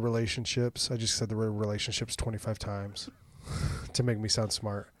with real relationships. I just said the word relationships 25 times to make me sound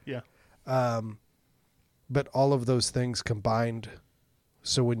smart. Yeah. But all of those things combined.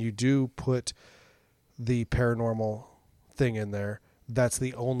 So when you do put the paranormal thing in there, that's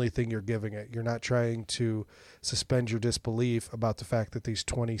the only thing you're giving it. You're not trying to suspend your disbelief about the fact that these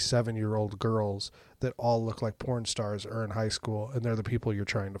 27-year-old girls that all look like porn stars are in high school, and they're the people you're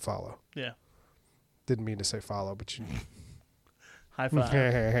trying to follow. Yeah. Didn't mean to say follow, but you... High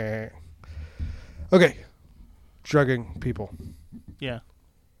five. Okay. Drugging people. Yeah.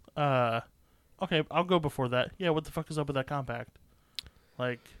 Okay, I'll go before that. Yeah, what the fuck is up with that compact?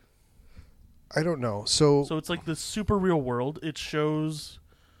 Like... I don't know. So it's like this super real world. It shows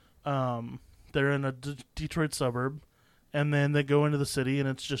they're in a Detroit suburb, and then they go into the city, and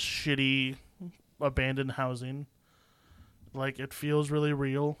it's just shitty, abandoned housing. Like, it feels really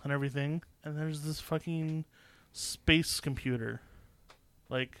real and everything. And there's this fucking space computer.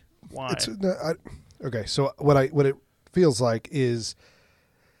 Like, why? Okay, so what it feels like is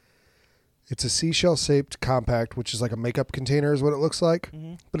it's a seashell-shaped compact, which is like a makeup container is what it looks like.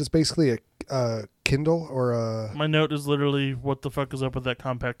 Mm-hmm. But it's basically a Kindle or a... My note is literally, what the fuck is up with that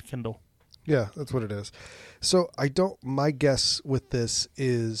compact Kindle? Yeah, that's what it is. So my guess with this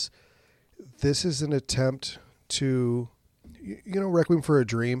is an attempt to, Requiem for a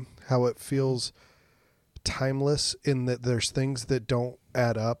Dream, how it feels timeless in that there's things that don't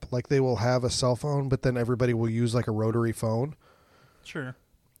add up. Like they will have a cell phone, but then everybody will use like a rotary phone. Sure.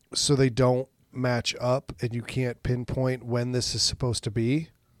 So they don't match up and you can't pinpoint when this is supposed to be.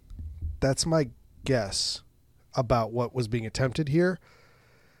 That's my guess about what was being attempted here.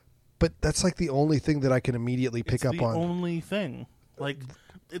 But that's like the only thing that I can immediately pick up on. It's the only thing. Like,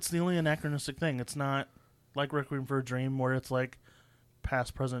 it's the only anachronistic thing. It's not like Requiem for a Dream where it's like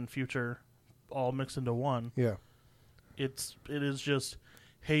past, present, future all mixed into one. Yeah. It is just,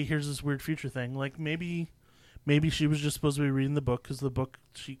 hey, here's this weird future thing. Like, maybe she was just supposed to be reading the book because the book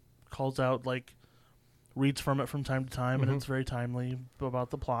she calls out, like, reads from it from time to time, and it's very timely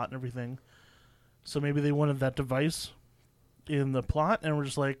about the plot and everything. So maybe they wanted that device in the plot, and we're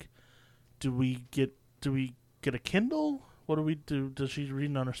just like, do we get a Kindle? What do we do? Does she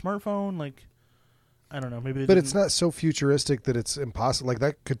read on her smartphone? Like, I don't know. Maybe. But it's not so futuristic that it's impossible. Like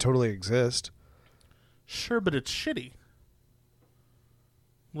that could totally exist. Sure, but it's shitty.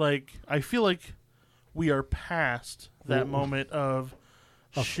 Like, I feel like we are past that moment of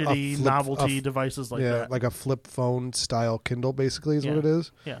shitty novelty devices like that. Like a flip phone style Kindle, basically, is what it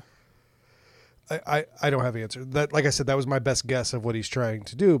is. Yeah. I don't have the answer. That, like I said, that was my best guess of what he's trying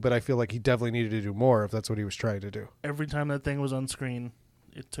to do, but I feel like he definitely needed to do more if that's what he was trying to do. Every time that thing was on screen,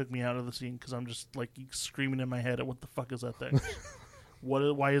 it took me out of the scene because I'm just like screaming in my head at what the fuck is that thing?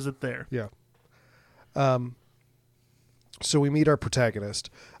 Why is it there? Yeah. So we meet our protagonist,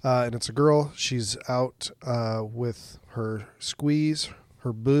 and it's a girl. She's out with her squeeze,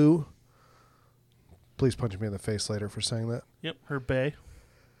 her boo. Please punch me in the face later for saying that. Yep, her bae.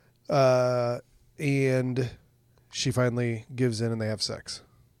 And she finally gives in and they have sex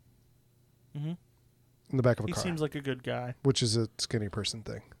Mm-hmm. in the back of a He car, seems like a good guy. which is a skinny person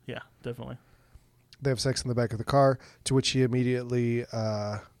thing. Yeah, definitely. They have sex in the back of the car, to which he immediately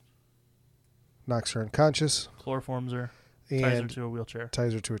knocks her unconscious Chloroforms her, ties her and to a wheelchair.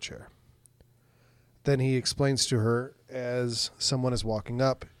 ties her to a chair. Then he explains to her as someone is walking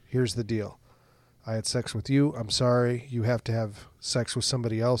up, here's the deal. I had sex with you. I'm sorry. You have to have sex with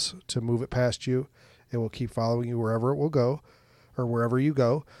somebody else to move it past you. It will keep following you wherever it will go or wherever you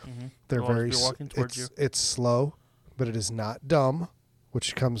go. Mm-hmm. They're It'll always very be walking towards you. it's slow, but it is not dumb,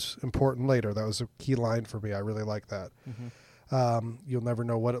 which comes important later. That was a key line for me. I really like that. Mm-hmm. You'll never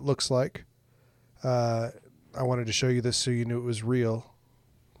know what it looks like. I wanted to show you this so you knew it was real.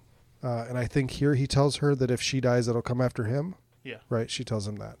 And I think here he tells her that if she dies, it'll come after him. Yeah. Right? She tells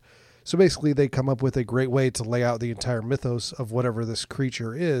him that. So basically, they come up with a great way to lay out the entire mythos of whatever this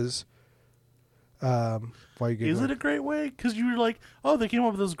creature is. Why you getting Is it a great way? Because you were like, oh, they came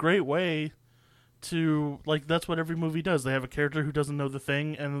up with this great way to, like, that's what every movie does. They have a character who doesn't know the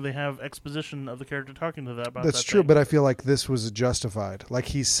thing, and then they have exposition of the character talking to that about That's that true, thing. but I feel like this was justified. Like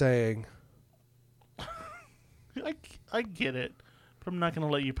he's saying, I get it, but I'm not going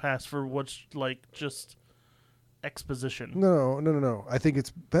to let you pass for what's, like, just exposition. no. I think it's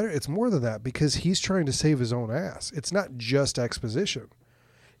better. It's more than that because he's trying to save his own ass. It's not just exposition.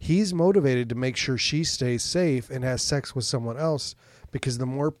 He's motivated to make sure she stays safe and has sex with someone else because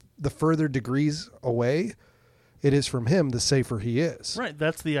the further degrees away it is from him, the safer he is. Right,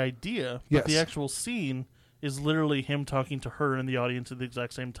 that's the idea. But Yes. the actual scene is literally him talking to her in the audience at the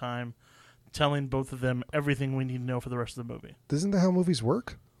exact same time, telling both of them everything we need to know for the rest of the movie. Isn't that how movies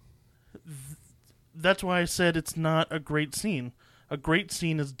work? That's why I said it's not a great scene. A great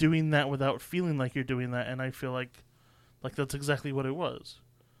scene is doing that without feeling like you're doing that, and I feel like that's exactly what it was.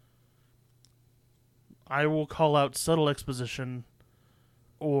 I will call out subtle exposition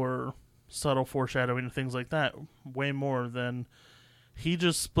or subtle foreshadowing and things like that way more than he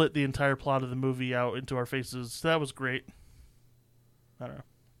just split the entire plot of the movie out into our faces. That was great. I don't know.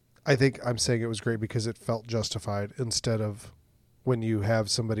 I think I'm saying it was great because it felt justified instead of when you have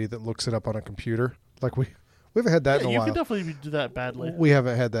somebody that looks it up on a computer. Like we haven't had that in a you while. can definitely do that badly. We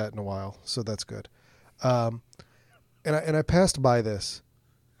haven't had that in a while, so that's good. And I passed by this.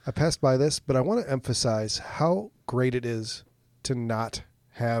 But I want to emphasize how great it is to not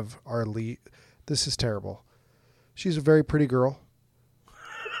have our lead. This is terrible. She's a very pretty girl.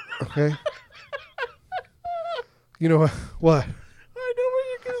 Okay. You know what? I know what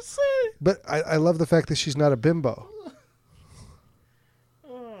you're gonna say. But I love the fact that she's not a bimbo.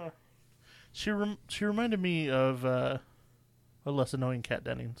 She reminded me of a less annoying Kat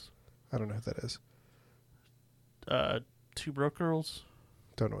Dennings. I don't know who that is. Two Broke Girls.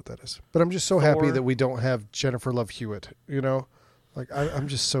 Don't know what that is. But I'm just so happy that we don't have Jennifer Love Hewitt. You know, like I'm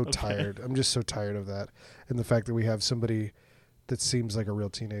just so tired. I'm just so tired of that, and the fact that we have somebody that seems like a real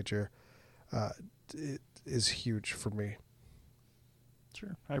teenager, it is huge for me.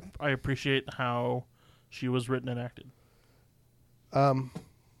 Sure, I appreciate how she was written and acted.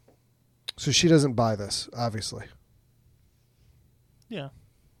 So she doesn't buy this, obviously. Yeah.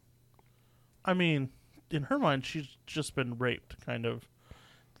 I mean, in her mind, she's just been raped, kind of.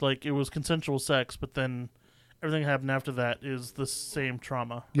 Like, it was consensual sex, but then everything that happened after that is the same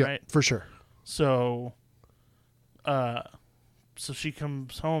trauma, Yeah, right? for sure. So, so she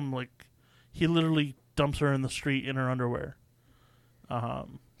comes home, like, he literally dumps her in the street in her underwear.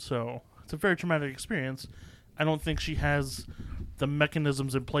 So, it's a very traumatic experience. I don't think she has the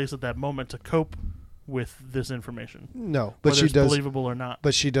mechanisms in place at that moment to cope with this information. No, but whether she it's does. believable or not.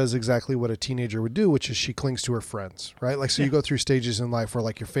 But she does exactly what a teenager would do, which is she clings to her friends, right? Like, so you go through stages in life where,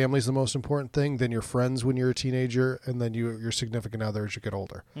 like, your family's the most important thing, then your friends when you're a teenager, and then your significant other as you get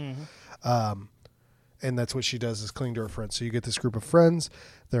older. Mm-hmm. And that's what she does, is cling to her friends. So you get this group of friends.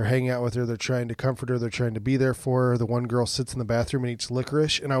 They're hanging out with her. They're trying to comfort her. They're trying to be there for her. The one girl sits in the bathroom and eats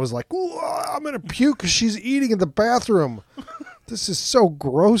licorice. And I was like, ooh, I'm going to puke because she's eating in the bathroom. This is so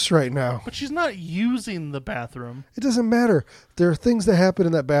gross right now. But she's not using the bathroom. It doesn't matter. There are things that happen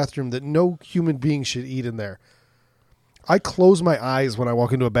in that bathroom that no human being should eat in there. I close my eyes when I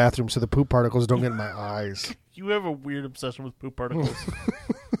walk into a bathroom so the poop particles don't get in my eyes. You have a weird obsession with poop particles.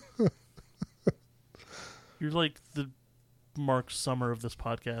 You're like the Mark Summer of this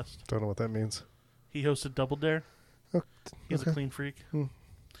podcast. Don't know what that means. He hosted Double Dare. Oh, He's okay. a clean freak. Hmm.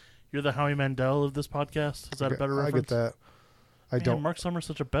 You're the Howie Mandel of this podcast. Is that a better reference? I get that. Man, Mark Summer's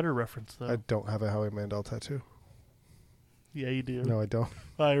such a better reference, though. I don't have a Howie Mandel tattoo. Yeah, you do. No, I don't.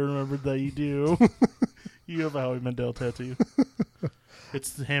 I remembered that you do. You have a Howie Mandel tattoo.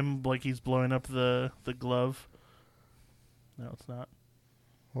 It's him, like he's blowing up the glove No, it's not.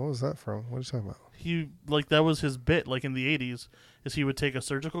 What was that from? What are you talking about? He that was his bit, like in the 80s, is he would take a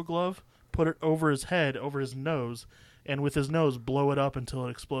surgical glove, put it over his head, over his nose, and with his nose blow it up until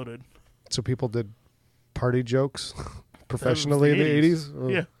it exploded. So people did party jokes professionally in the 80s? Oh.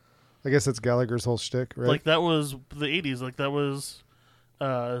 Yeah. I guess that's Gallagher's whole shtick, right? Like that was the 80s. Like that was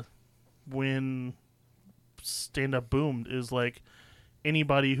when stand-up boomed, is like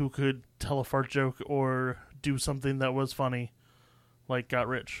anybody who could tell a fart joke or do something that was funny, like, got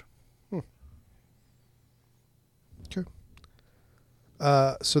rich. Okay.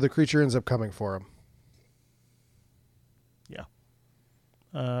 So the creature ends up coming for him. Yeah.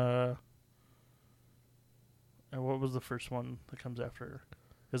 And what was the first one that comes after her?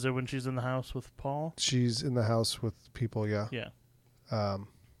 Is it when she's in the house with Paul? She's in the house with people, yeah. Yeah. I'm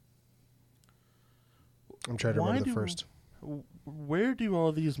trying to remember the first. Where do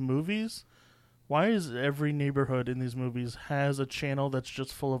all these movies... Why is every neighborhood in these movies has a channel that's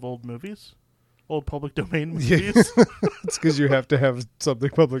just full of old movies? Old public domain movies? It's because you have to have something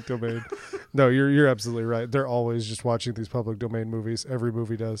public domain. No, you're absolutely right. They're always just watching these public domain movies. Every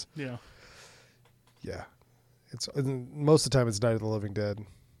movie does. Yeah. Yeah. Most of the time it's Night of the Living Dead.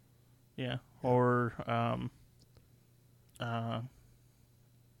 Yeah. Or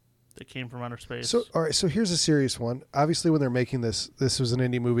That Came from Outer Space. So, all right. So here's a serious one. Obviously, when they're making this was an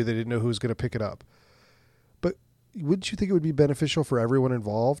indie movie. They didn't know who was going to pick it up. But wouldn't you think it would be beneficial for everyone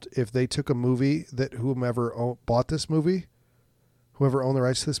involved if they took a movie that whomever bought this movie, whoever owned the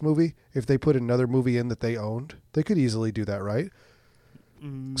rights to this movie, if they put another movie in that they owned? They could easily do that, right?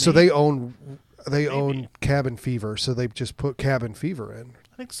 Maybe. So they own Cabin Fever, so they just put Cabin Fever in.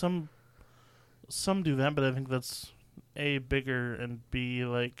 I think some do that, but I think that's A, bigger, and B,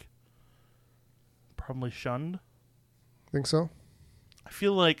 like, probably shunned. Think so? I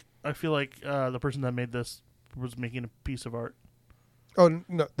feel like the person that made this was making a piece of art, Oh,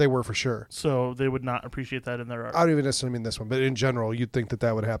 no, they were for sure. so they would not appreciate that in their art. I don't even necessarily mean this one, but in general, you'd think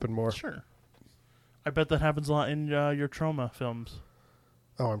that would happen more. Sure. I bet that happens a lot in your trauma films.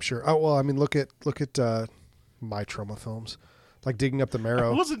 Oh, I'm sure. Oh, well, I mean, look at my trauma films, like Digging Up the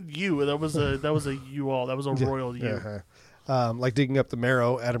Marrow. It wasn't you. That was a you all. That was a royal you. Yeah. Like Digging Up the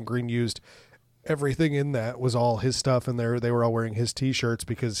Marrow, Adam Green used everything in that was all his stuff, and they were all wearing his T-shirts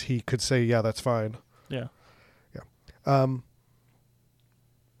because he could say, "Yeah, that's fine." Yeah. Yeah.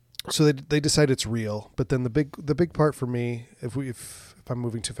 So they decide it's real, but then the big part for me, if I'm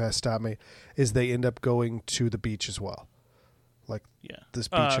moving too fast, stop me, is they end up going to the beach as well, like this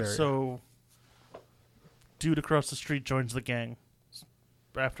beach area. So, dude across the street joins the gang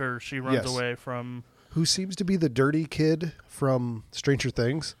after she runs away from. Who seems to be the dirty kid from Stranger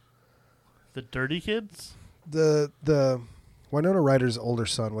Things? The dirty kids? The Winona Ryder's older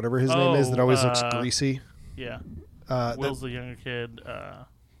son, whatever his name is, that always looks greasy. Yeah. Will's the younger kid.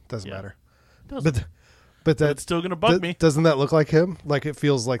 Doesn't matter. Doesn't. But it's still gonna bug me. Doesn't that look like him? Like it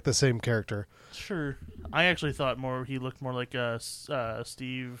feels like the same character. Sure. I actually thought he looked more like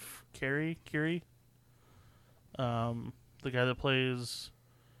Steve Carey. The guy that plays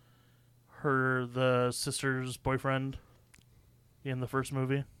the sister's boyfriend in the first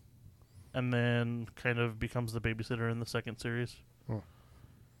movie, and then kind of becomes the babysitter in the second series. Oh.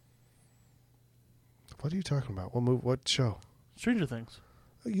 What are you talking about? What show? Stranger Things.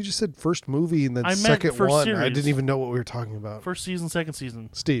 You just said first movie and then I second meant first one. series. I didn't even know what we were talking about. First season, second season.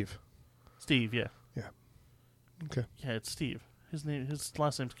 Steve, yeah. Yeah. Okay. Yeah, it's Steve. His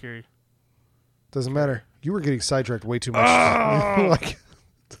last name's Carey. Doesn't matter. You were getting sidetracked way too much. Like,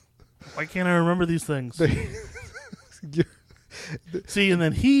 why can't I remember these things? See, and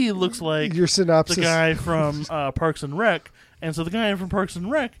then he looks like your synopsis. The guy from Parks and Rec, and so the guy from Parks and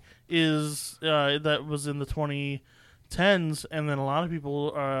Rec is that was in the 2010s, and then a lot of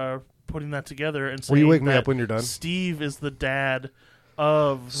people are putting that together and saying, will you wake me up when you're done? Steve is the dad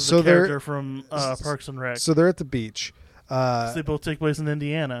of the character from Parks and Rec. So they're at the beach. So they both take place in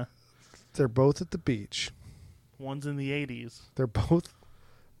Indiana. They're both at the beach. One's in the 80s.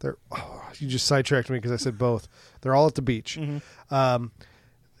 You just sidetracked me because I said both. They're all at the beach. Mm-hmm.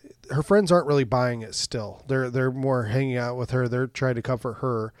 Her friends aren't really buying it still. They're more hanging out with her. They're trying to comfort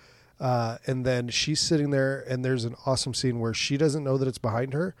her. And then she's sitting there, and there's an awesome scene where she doesn't know that it's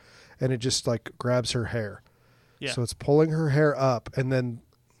behind her, and it just like grabs her hair. Yeah. So it's pulling her hair up, and then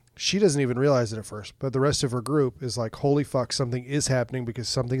she doesn't even realize it at first. But the rest of her group is like, holy fuck, something is happening because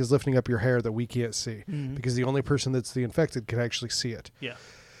something is lifting up your hair that we can't see. Mm-hmm. Because the only person that's the infected can actually see it. Yeah.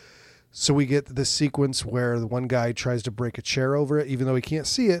 So we get this sequence where the one guy tries to break a chair over it, even though he can't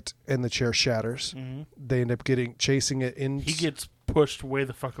see it, and the chair shatters. Mm-hmm. They end up chasing it in. He gets pushed way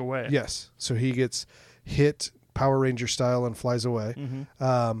the fuck away. Yes. So he gets hit Power Ranger style and flies away.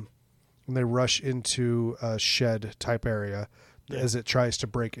 Mm-hmm. And they rush into a shed type area as it tries to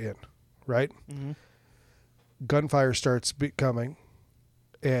break in, right? Mm-hmm. Gunfire starts coming,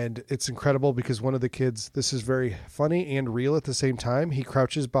 and it's incredible because one of the kids, this is very funny and real at the same time, he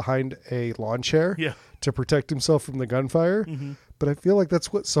crouches behind a lawn chair to protect himself from the gunfire. Mm-hmm. But I feel like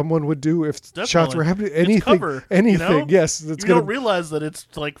that's what someone would do if Definitely. shots were happening. It's cover, anything. You know? Yes, it's you gonna. don't realize that it's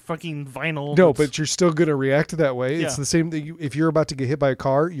like fucking vinyl. No, but you're still going to react that way. Yeah. It's the same thing. If you're about to get hit by a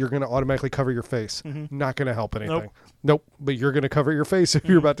car, you're going to automatically cover your face. Mm-hmm. Not going to help anything. Nope. But you're going to cover your face if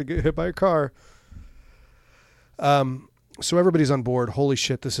you're about to get hit by a car. So everybody's on board. Holy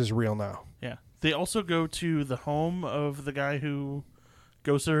shit, this is real now. Yeah. They also go to the home of the guy who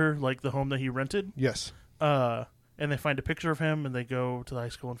goes to her, like the home that he rented. Yes. And they find a picture of him, and they go to the high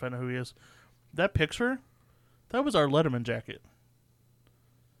school and find out who he is. That picture, that was our Letterman jacket.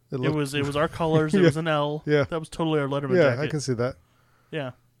 It was our colors. It was an L. Yeah. That was totally our Letterman Yeah, jacket. I can see that.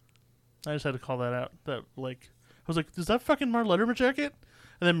 Yeah. I just had to call that out. That I was like, is that fucking our Letterman jacket?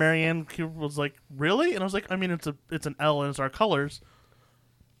 And then Marianne was like, really? And I was like, I mean, it's an L and it's our colors.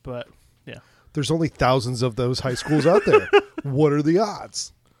 But yeah. There's only thousands of those high schools out there. What are the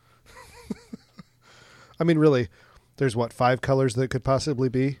odds? I mean, really, there's 5 colors that could possibly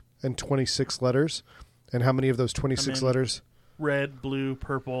be, and 26 letters. And how many of those 26 letters? Red, blue,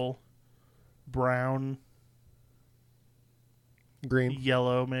 purple, brown, green,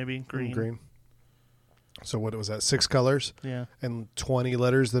 yellow, maybe green. So what was that? 6 colors? Yeah. And 20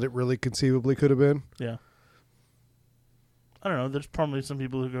 letters that it really conceivably could have been? Yeah. I don't know. There's probably some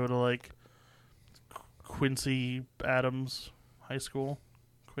people who go to like Quincy Adams High School,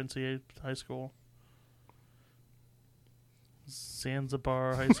 Quincy High School,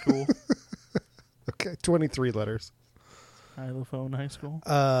 Zanzibar High School. Okay, 23 letters. Xylophone High School.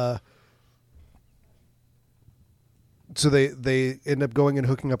 So they end up going and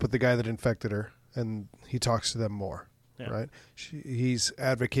hooking up with the guy that infected her, and he talks to them more, right? He's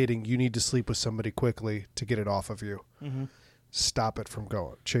advocating you need to sleep with somebody quickly to get it off of you. Mm-hmm. Stop it from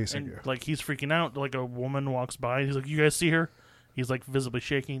chasing you. Like he's freaking out. Like a woman walks by, and he's like, "You guys see her?" He's like visibly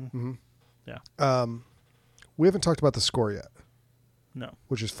shaking. Mm-hmm. Yeah. We haven't talked about the score yet. No.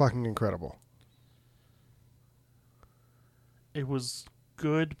 Which is fucking incredible. It was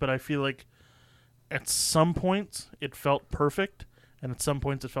good, but I feel like at some points it felt perfect, and at some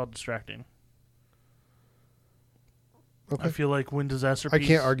points it felt distracting. Okay. I feel like when Disaster Piece... I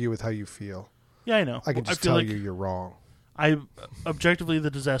can't argue with how you feel. Yeah, I know. I can just tell you you're wrong. Objectively,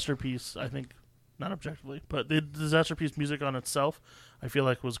 the Disaster Piece, I think... Not objectively, but the Disaster Piece music on itself, I feel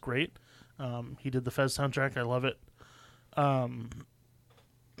like was great. He did the Fez soundtrack. I love it. Had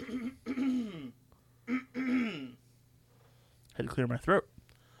to clear my throat.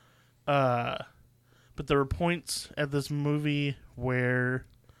 But there were points at this movie where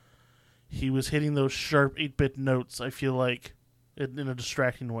he was hitting those sharp 8-bit notes, I feel like, in a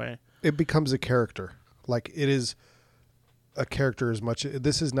distracting way. It becomes a character. Like, it is a character as much...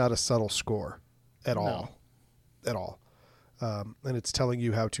 This is not a subtle score at all. At all. And it's telling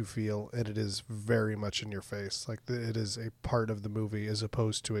you how to feel, and it is very much in your face. Like, it is a part of the movie as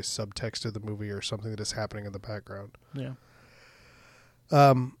opposed to a subtext of the movie or something that is happening in the background. Yeah.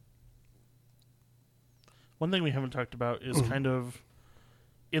 One thing we haven't talked about is kind of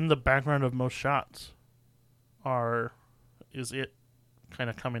in the background of most shots is it kind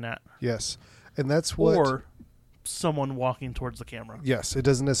of coming at. Yes. And that's what... Or someone walking towards the camera. Yes, it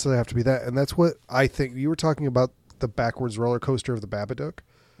doesn't necessarily have to be that. And that's what I think. You were talking about the backwards roller coaster of the Babadook.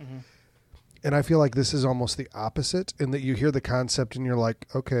 Mm-hmm. And I feel like this is almost the opposite in that you hear the concept and you're like,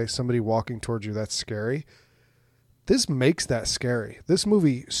 okay, somebody walking towards you, that's scary. This makes that scary. This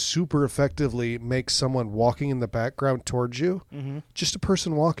movie super effectively makes someone walking in the background towards you, just a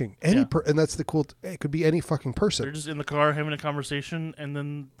person walking. And that's the cool... it could be any fucking person. They're just in the car having a conversation, and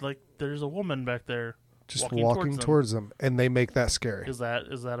then like there's a woman back there just walking towards them, and they make that scary. Is that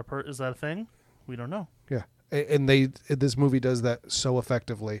a thing? We don't know. Yeah. And this movie does that so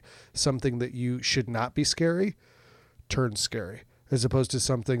effectively. Something that you should not be scary turns scary, as opposed to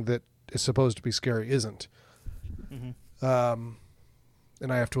something that is supposed to be scary isn't. Mm-hmm.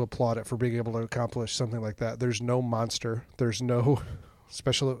 And I have to applaud it for being able to accomplish something like that. There's no monster. There's no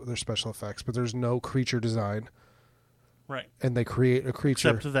there's special effects, but there's no creature design. Right. And they create a creature.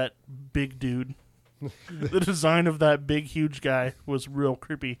 Except for that big dude. The design of that big, huge guy was real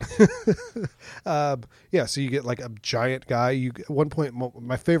creepy. Yeah, so you get like a giant guy. At one point,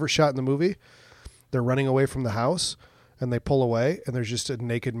 my favorite shot in the movie, they're running away from the house, and they pull away, and there's just a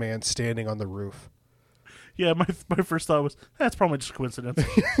naked man standing on the roof. Yeah, my first thought was, that's probably just coincidence.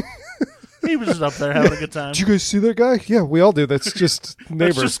 He was just up there having a good time. Did you guys see that guy? Yeah, we all do. That's just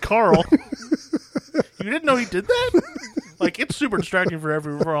neighbors. That's just Carl. You didn't know he did that? Like, it's super distracting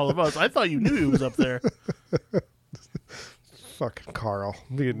for all of us. I thought you knew he was up there. Fucking Carl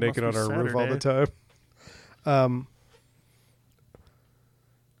being naked Must on be our roof all the Saturday. time.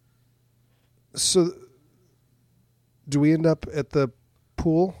 So, do we end up at the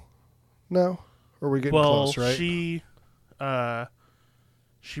pool now? Or are we getting close, right?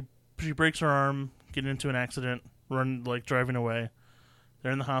 She breaks her arm, getting into an accident, driving away.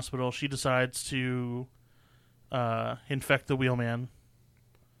 They're in the hospital. She decides to infect the wheelman,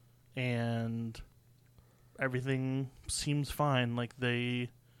 and everything seems fine. Like he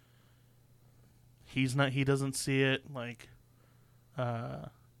doesn't see it. Like, I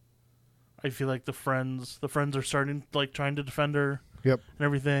feel like the friends are starting, like, trying to defend her. Yep. And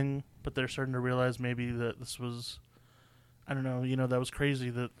everything, but they're starting to realize maybe that this was, I don't know, that was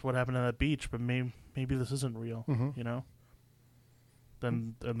crazy, that what happened on that beach, but maybe this isn't real, and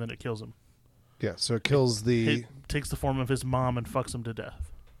then it kills him. Yeah, so it kills It takes the form of his mom and fucks him to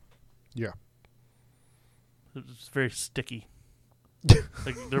death. Yeah. It's very sticky.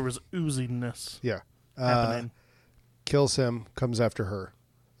 Like, there was ooziness Yeah. happening. Kills him, comes after her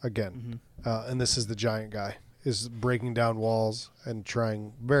again. Mm-hmm. And this is the giant guy. Is breaking down walls and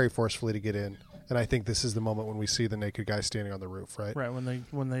trying very forcefully to get in. And I think this is the moment when we see the naked guy standing on the roof, right? Right,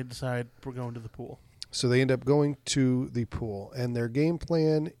 when they decide we're going to the pool. So they end up going to the pool, and their game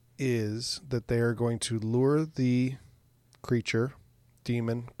plan is that they are going to lure the creature,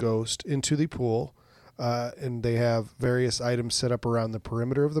 demon, ghost, into the pool, and they have various items set up around the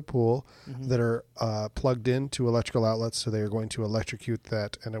perimeter of the pool that are plugged into electrical outlets, so they are going to electrocute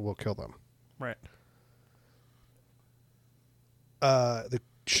that, and it will kill them. Right. The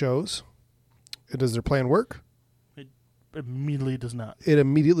shows. Does their plan work? It immediately does not. It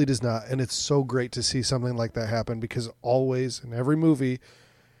immediately does not, and it's so great to see something like that happen, because always in every movie,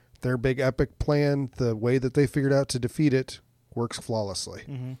 their big epic plan, the way that they figured out to defeat it, works flawlessly.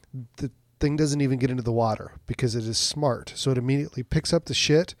 Mm-hmm. The thing doesn't even get into the water because it is smart, so it immediately picks up the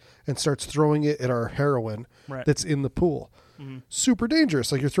shit and starts throwing it at our heroine that's in the pool. Mm-hmm. Super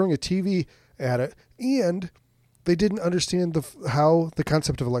dangerous. Like, you're throwing a TV at it, and they didn't understand how the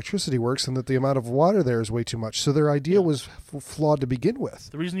concept of electricity works, and that the amount of water there is way too much. So their idea was flawed to begin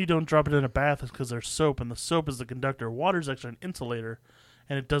with. The reason you don't drop it in a bath is because there's soap, and the soap is the conductor. Water is actually an insulator,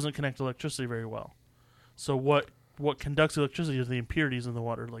 and it doesn't connect to electricity very well. So what conducts electricity is the impurities in the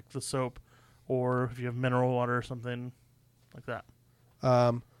water, like the soap, or if you have mineral water or something like that.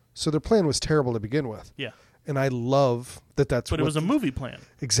 So their plan was terrible to begin with. Yeah. And I love that But it was a movie plan.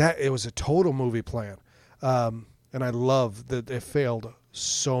 Exactly. It was a total movie plan. And I love that it failed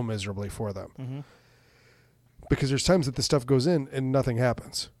so miserably for them. Mm-hmm. Because there's times that the stuff goes in and nothing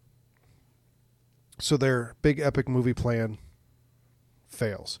happens. So their big epic movie plan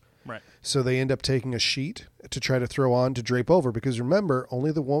fails. Right. So they end up taking a sheet to try to throw on to drape over, because remember,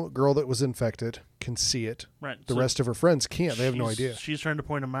 only the one girl that was infected can see it. Right. The rest of her friends can't. They have no idea. She's trying to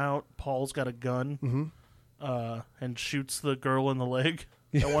point him out. Paul's got a gun and shoots the girl in the leg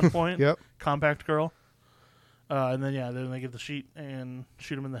at one point. Yep. Compact girl. And then they get the sheet and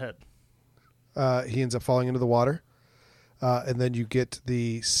shoot him in the head. He ends up falling into the water. And then you get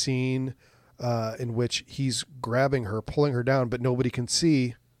the scene in which he's grabbing her, pulling her down, but nobody can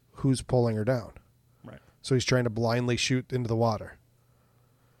see who's pulling her down. Right. So he's trying to blindly shoot into the water.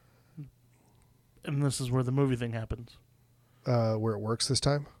 And this is where the movie thing happens. Where it works this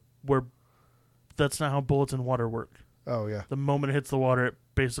time? Where that's not how bullets in water work. Oh, yeah. The moment it hits the water, it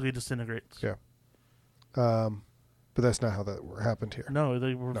basically disintegrates. Yeah. But that's not how that happened here. No,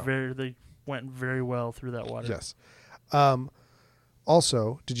 they went very well through that water. Yes.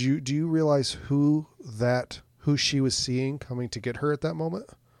 Also, do you realize who she was seeing coming to get her at that moment?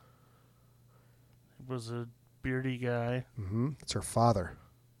 It was a beardy guy. Mm-hmm. It's her father.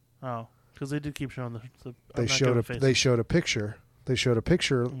 Oh, because they did keep showing the They showed a picture. They showed a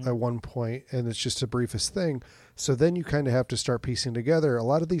picture at one point, and it's just the briefest thing. So then you kind of have to start piecing together. A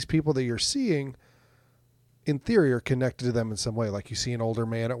lot of these people that you're seeing, in theory, are connected to them in some way. Like, you see an older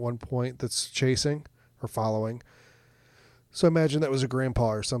man at one point that's chasing or following. So imagine that was a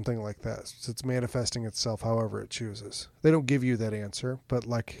grandpa or something like that. So it's manifesting itself however it chooses. They don't give you that answer, but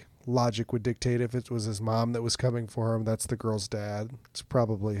like logic would dictate, if it was his mom that was coming for him, that's the girl's dad. It's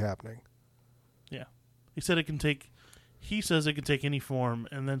probably happening. Yeah. He says it can take any form,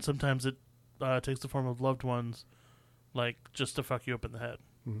 and then sometimes it takes the form of loved ones, like just to fuck you up in the head.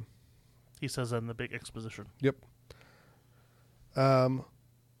 Mm-hmm. He says that in the big exposition. Yep. So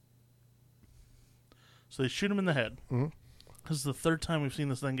they shoot him in the head. Mm-hmm. This is the third time we've seen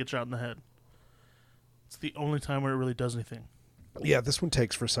this thing get shot in the head. It's the only time where it really does anything. Yeah, this one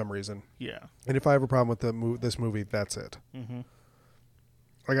takes for some reason. Yeah. And if I have a problem with this movie, that's it. Mm-hmm.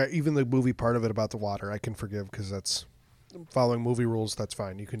 Like even the movie part of it about the water, I can forgive because that's following movie rules. That's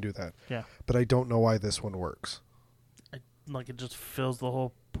fine. You can do that. Yeah. But I don't know why this one works. Like it just fills the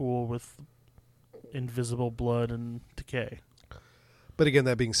whole pool with invisible blood and decay. But again,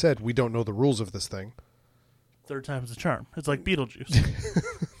 that being said, we don't know the rules of this thing. Third time's the charm. It's like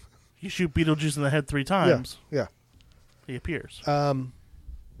Beetlejuice. You shoot Beetlejuice in the head 3 times. Yeah. He appears.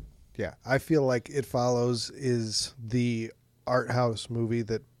 Yeah. I feel like It Follows is the art house movie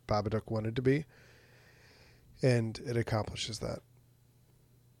that Babadook wanted to be. And it accomplishes that.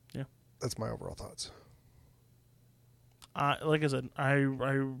 Yeah. That's my overall thoughts. Like I said, I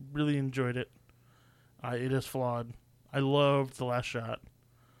really enjoyed it. It is flawed. I loved The Last Shot.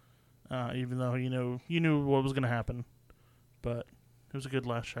 Even though you knew what was going to happen, but it was a good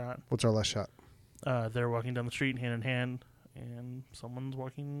last shot. What's our last shot? They're walking down the street hand in hand, and someone's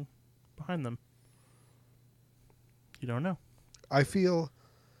walking behind them. You don't know. I feel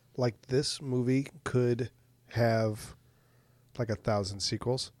like this movie could have like 1,000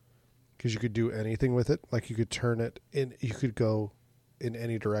 sequels because you could do anything with it. Like you could turn it in, you could go in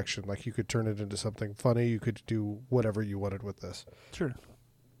any direction. Like you could turn it into something funny. You could do whatever you wanted with this. Sure.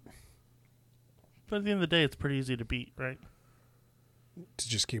 But at the end of the day, it's pretty easy to beat, right? To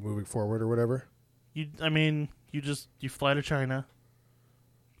just keep moving forward or whatever. You fly to China,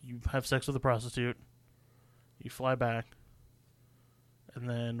 you have sex with a prostitute, you fly back, and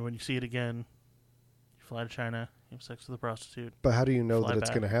then when you see it again, you fly to China, you have sex with a prostitute. But how do you know that it's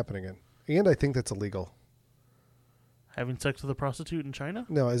back. going to happen again? And I think that's illegal. Having sex with a prostitute in China?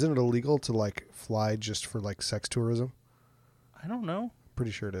 No, isn't it illegal to like fly just for like sex tourism? I don't know.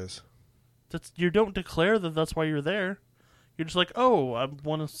 Pretty sure it is. You don't declare that that's why you're there. You're just like, oh, I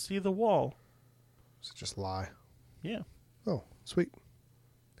want to see the wall. So just lie. Yeah. Oh, sweet.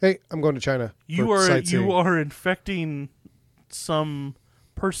 Hey, I'm going to China. You are infecting some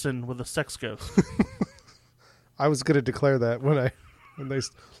person with a sex ghost. I was going to declare that when they I'm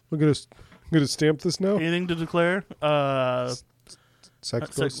going to stamp this now. Anything to declare?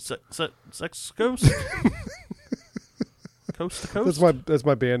 Sex ghost. Sex ghost. Coast to coast. That's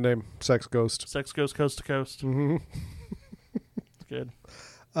my band name. Sex Ghost. Sex Ghost Coast to Coast. Mm-hmm. Good.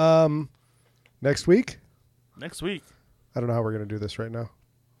 Next week. Next week. I don't know how we're going to do this right now.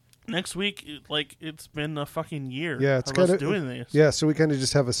 Next week, it's been a fucking year. Yeah, it's of kind us of doing this. Yeah, so we kind of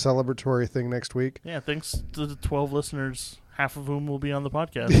just have a celebratory thing next week. Yeah, thanks to the 12 listeners, half of whom will be on the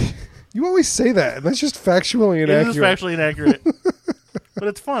podcast. You always say that, and that's just factually inaccurate. It is factually inaccurate, but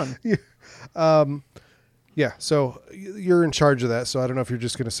it's fun. Yeah. Yeah, so you're in charge of that, so I don't know if you're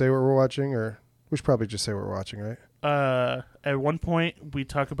just going to say what we're watching, or we should probably just say what we're watching, right? At one point, we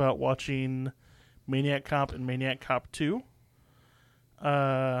talk about watching Maniac Cop and Maniac Cop 2.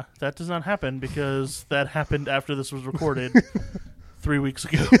 That does not happen because that happened after this was recorded 3 weeks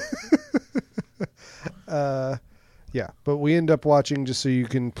ago. Yeah, but we end up watching just so you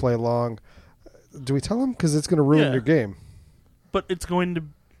can play along. Do we tell them? Because it's going to ruin your game. But it's going to...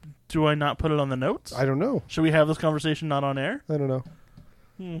 Do I not put it on the notes? I don't know. Should we have this conversation not on air? I don't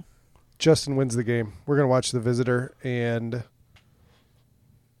know. Justin wins the game. We're going to watch The Visitor, and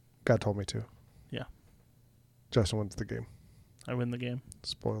God told me to. Yeah. Justin wins the game. I win the game.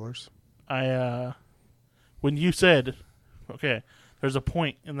 Spoilers. When you said, okay, there's a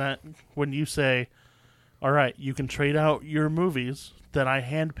point in that when you say, all right, you can trade out your movies that I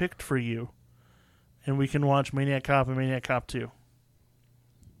handpicked for you, and we can watch Maniac Cop and Maniac Cop 2.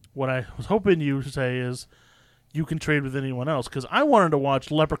 What I was hoping you to say is you can trade with anyone else, because I wanted to watch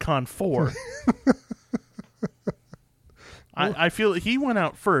Leprechaun 4. I feel he went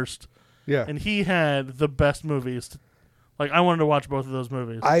out first, Yeah. and he had the best movies. I wanted to watch both of those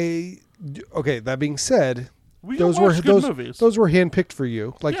movies. Okay, that being said, those were good movies. Those were handpicked for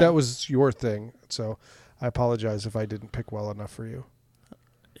you. Yeah. That was your thing. So I apologize if I didn't pick well enough for you.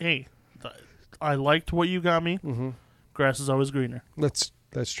 Hey, I liked what you got me. Mm-hmm. Grass is always greener.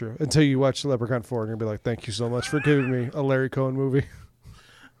 That's true. Until you watch Leprechaun 4 and you'll be like, thank you so much for giving me a Larry Cohen movie.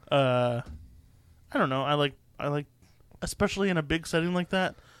 I don't know. I like, especially in a big setting like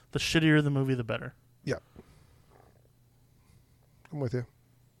that, the shittier the movie, the better. Yeah. I'm with you.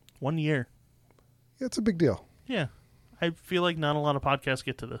 1 year. Yeah, it's a big deal. Yeah. I feel like not a lot of podcasts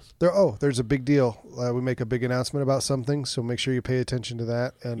get to this. There's a big deal. We make a big announcement about something, so make sure you pay attention to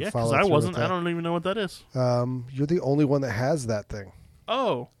that and follow. Yeah, because I don't even know what that is. You're the only one that has that thing.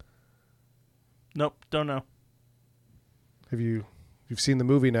 Oh. Nope, don't know. You've seen the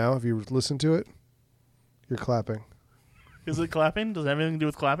movie now? Have you listened to it? You're clapping. Is it clapping? Does it have anything to do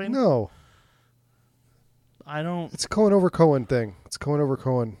with clapping? No. I don't. It's Cohen over Cohen thing. It's Cohen over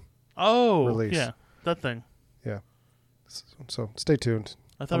Cohen. Oh, release. yeah, that thing. Yeah. So stay tuned.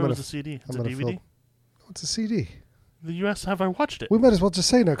 I thought it was a CD. It's a DVD. It's a CD. The U.S. Have I watched it? We might as well just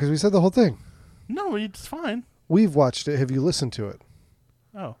say no because we said the whole thing. No, it's fine. We've watched it. Have you listened to it?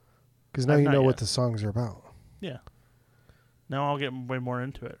 Oh. Because now I've you not know yet. what the songs are about. Yeah. Now I'll get way more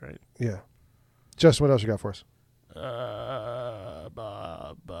into it, right? Yeah. Justin, what else you got for us?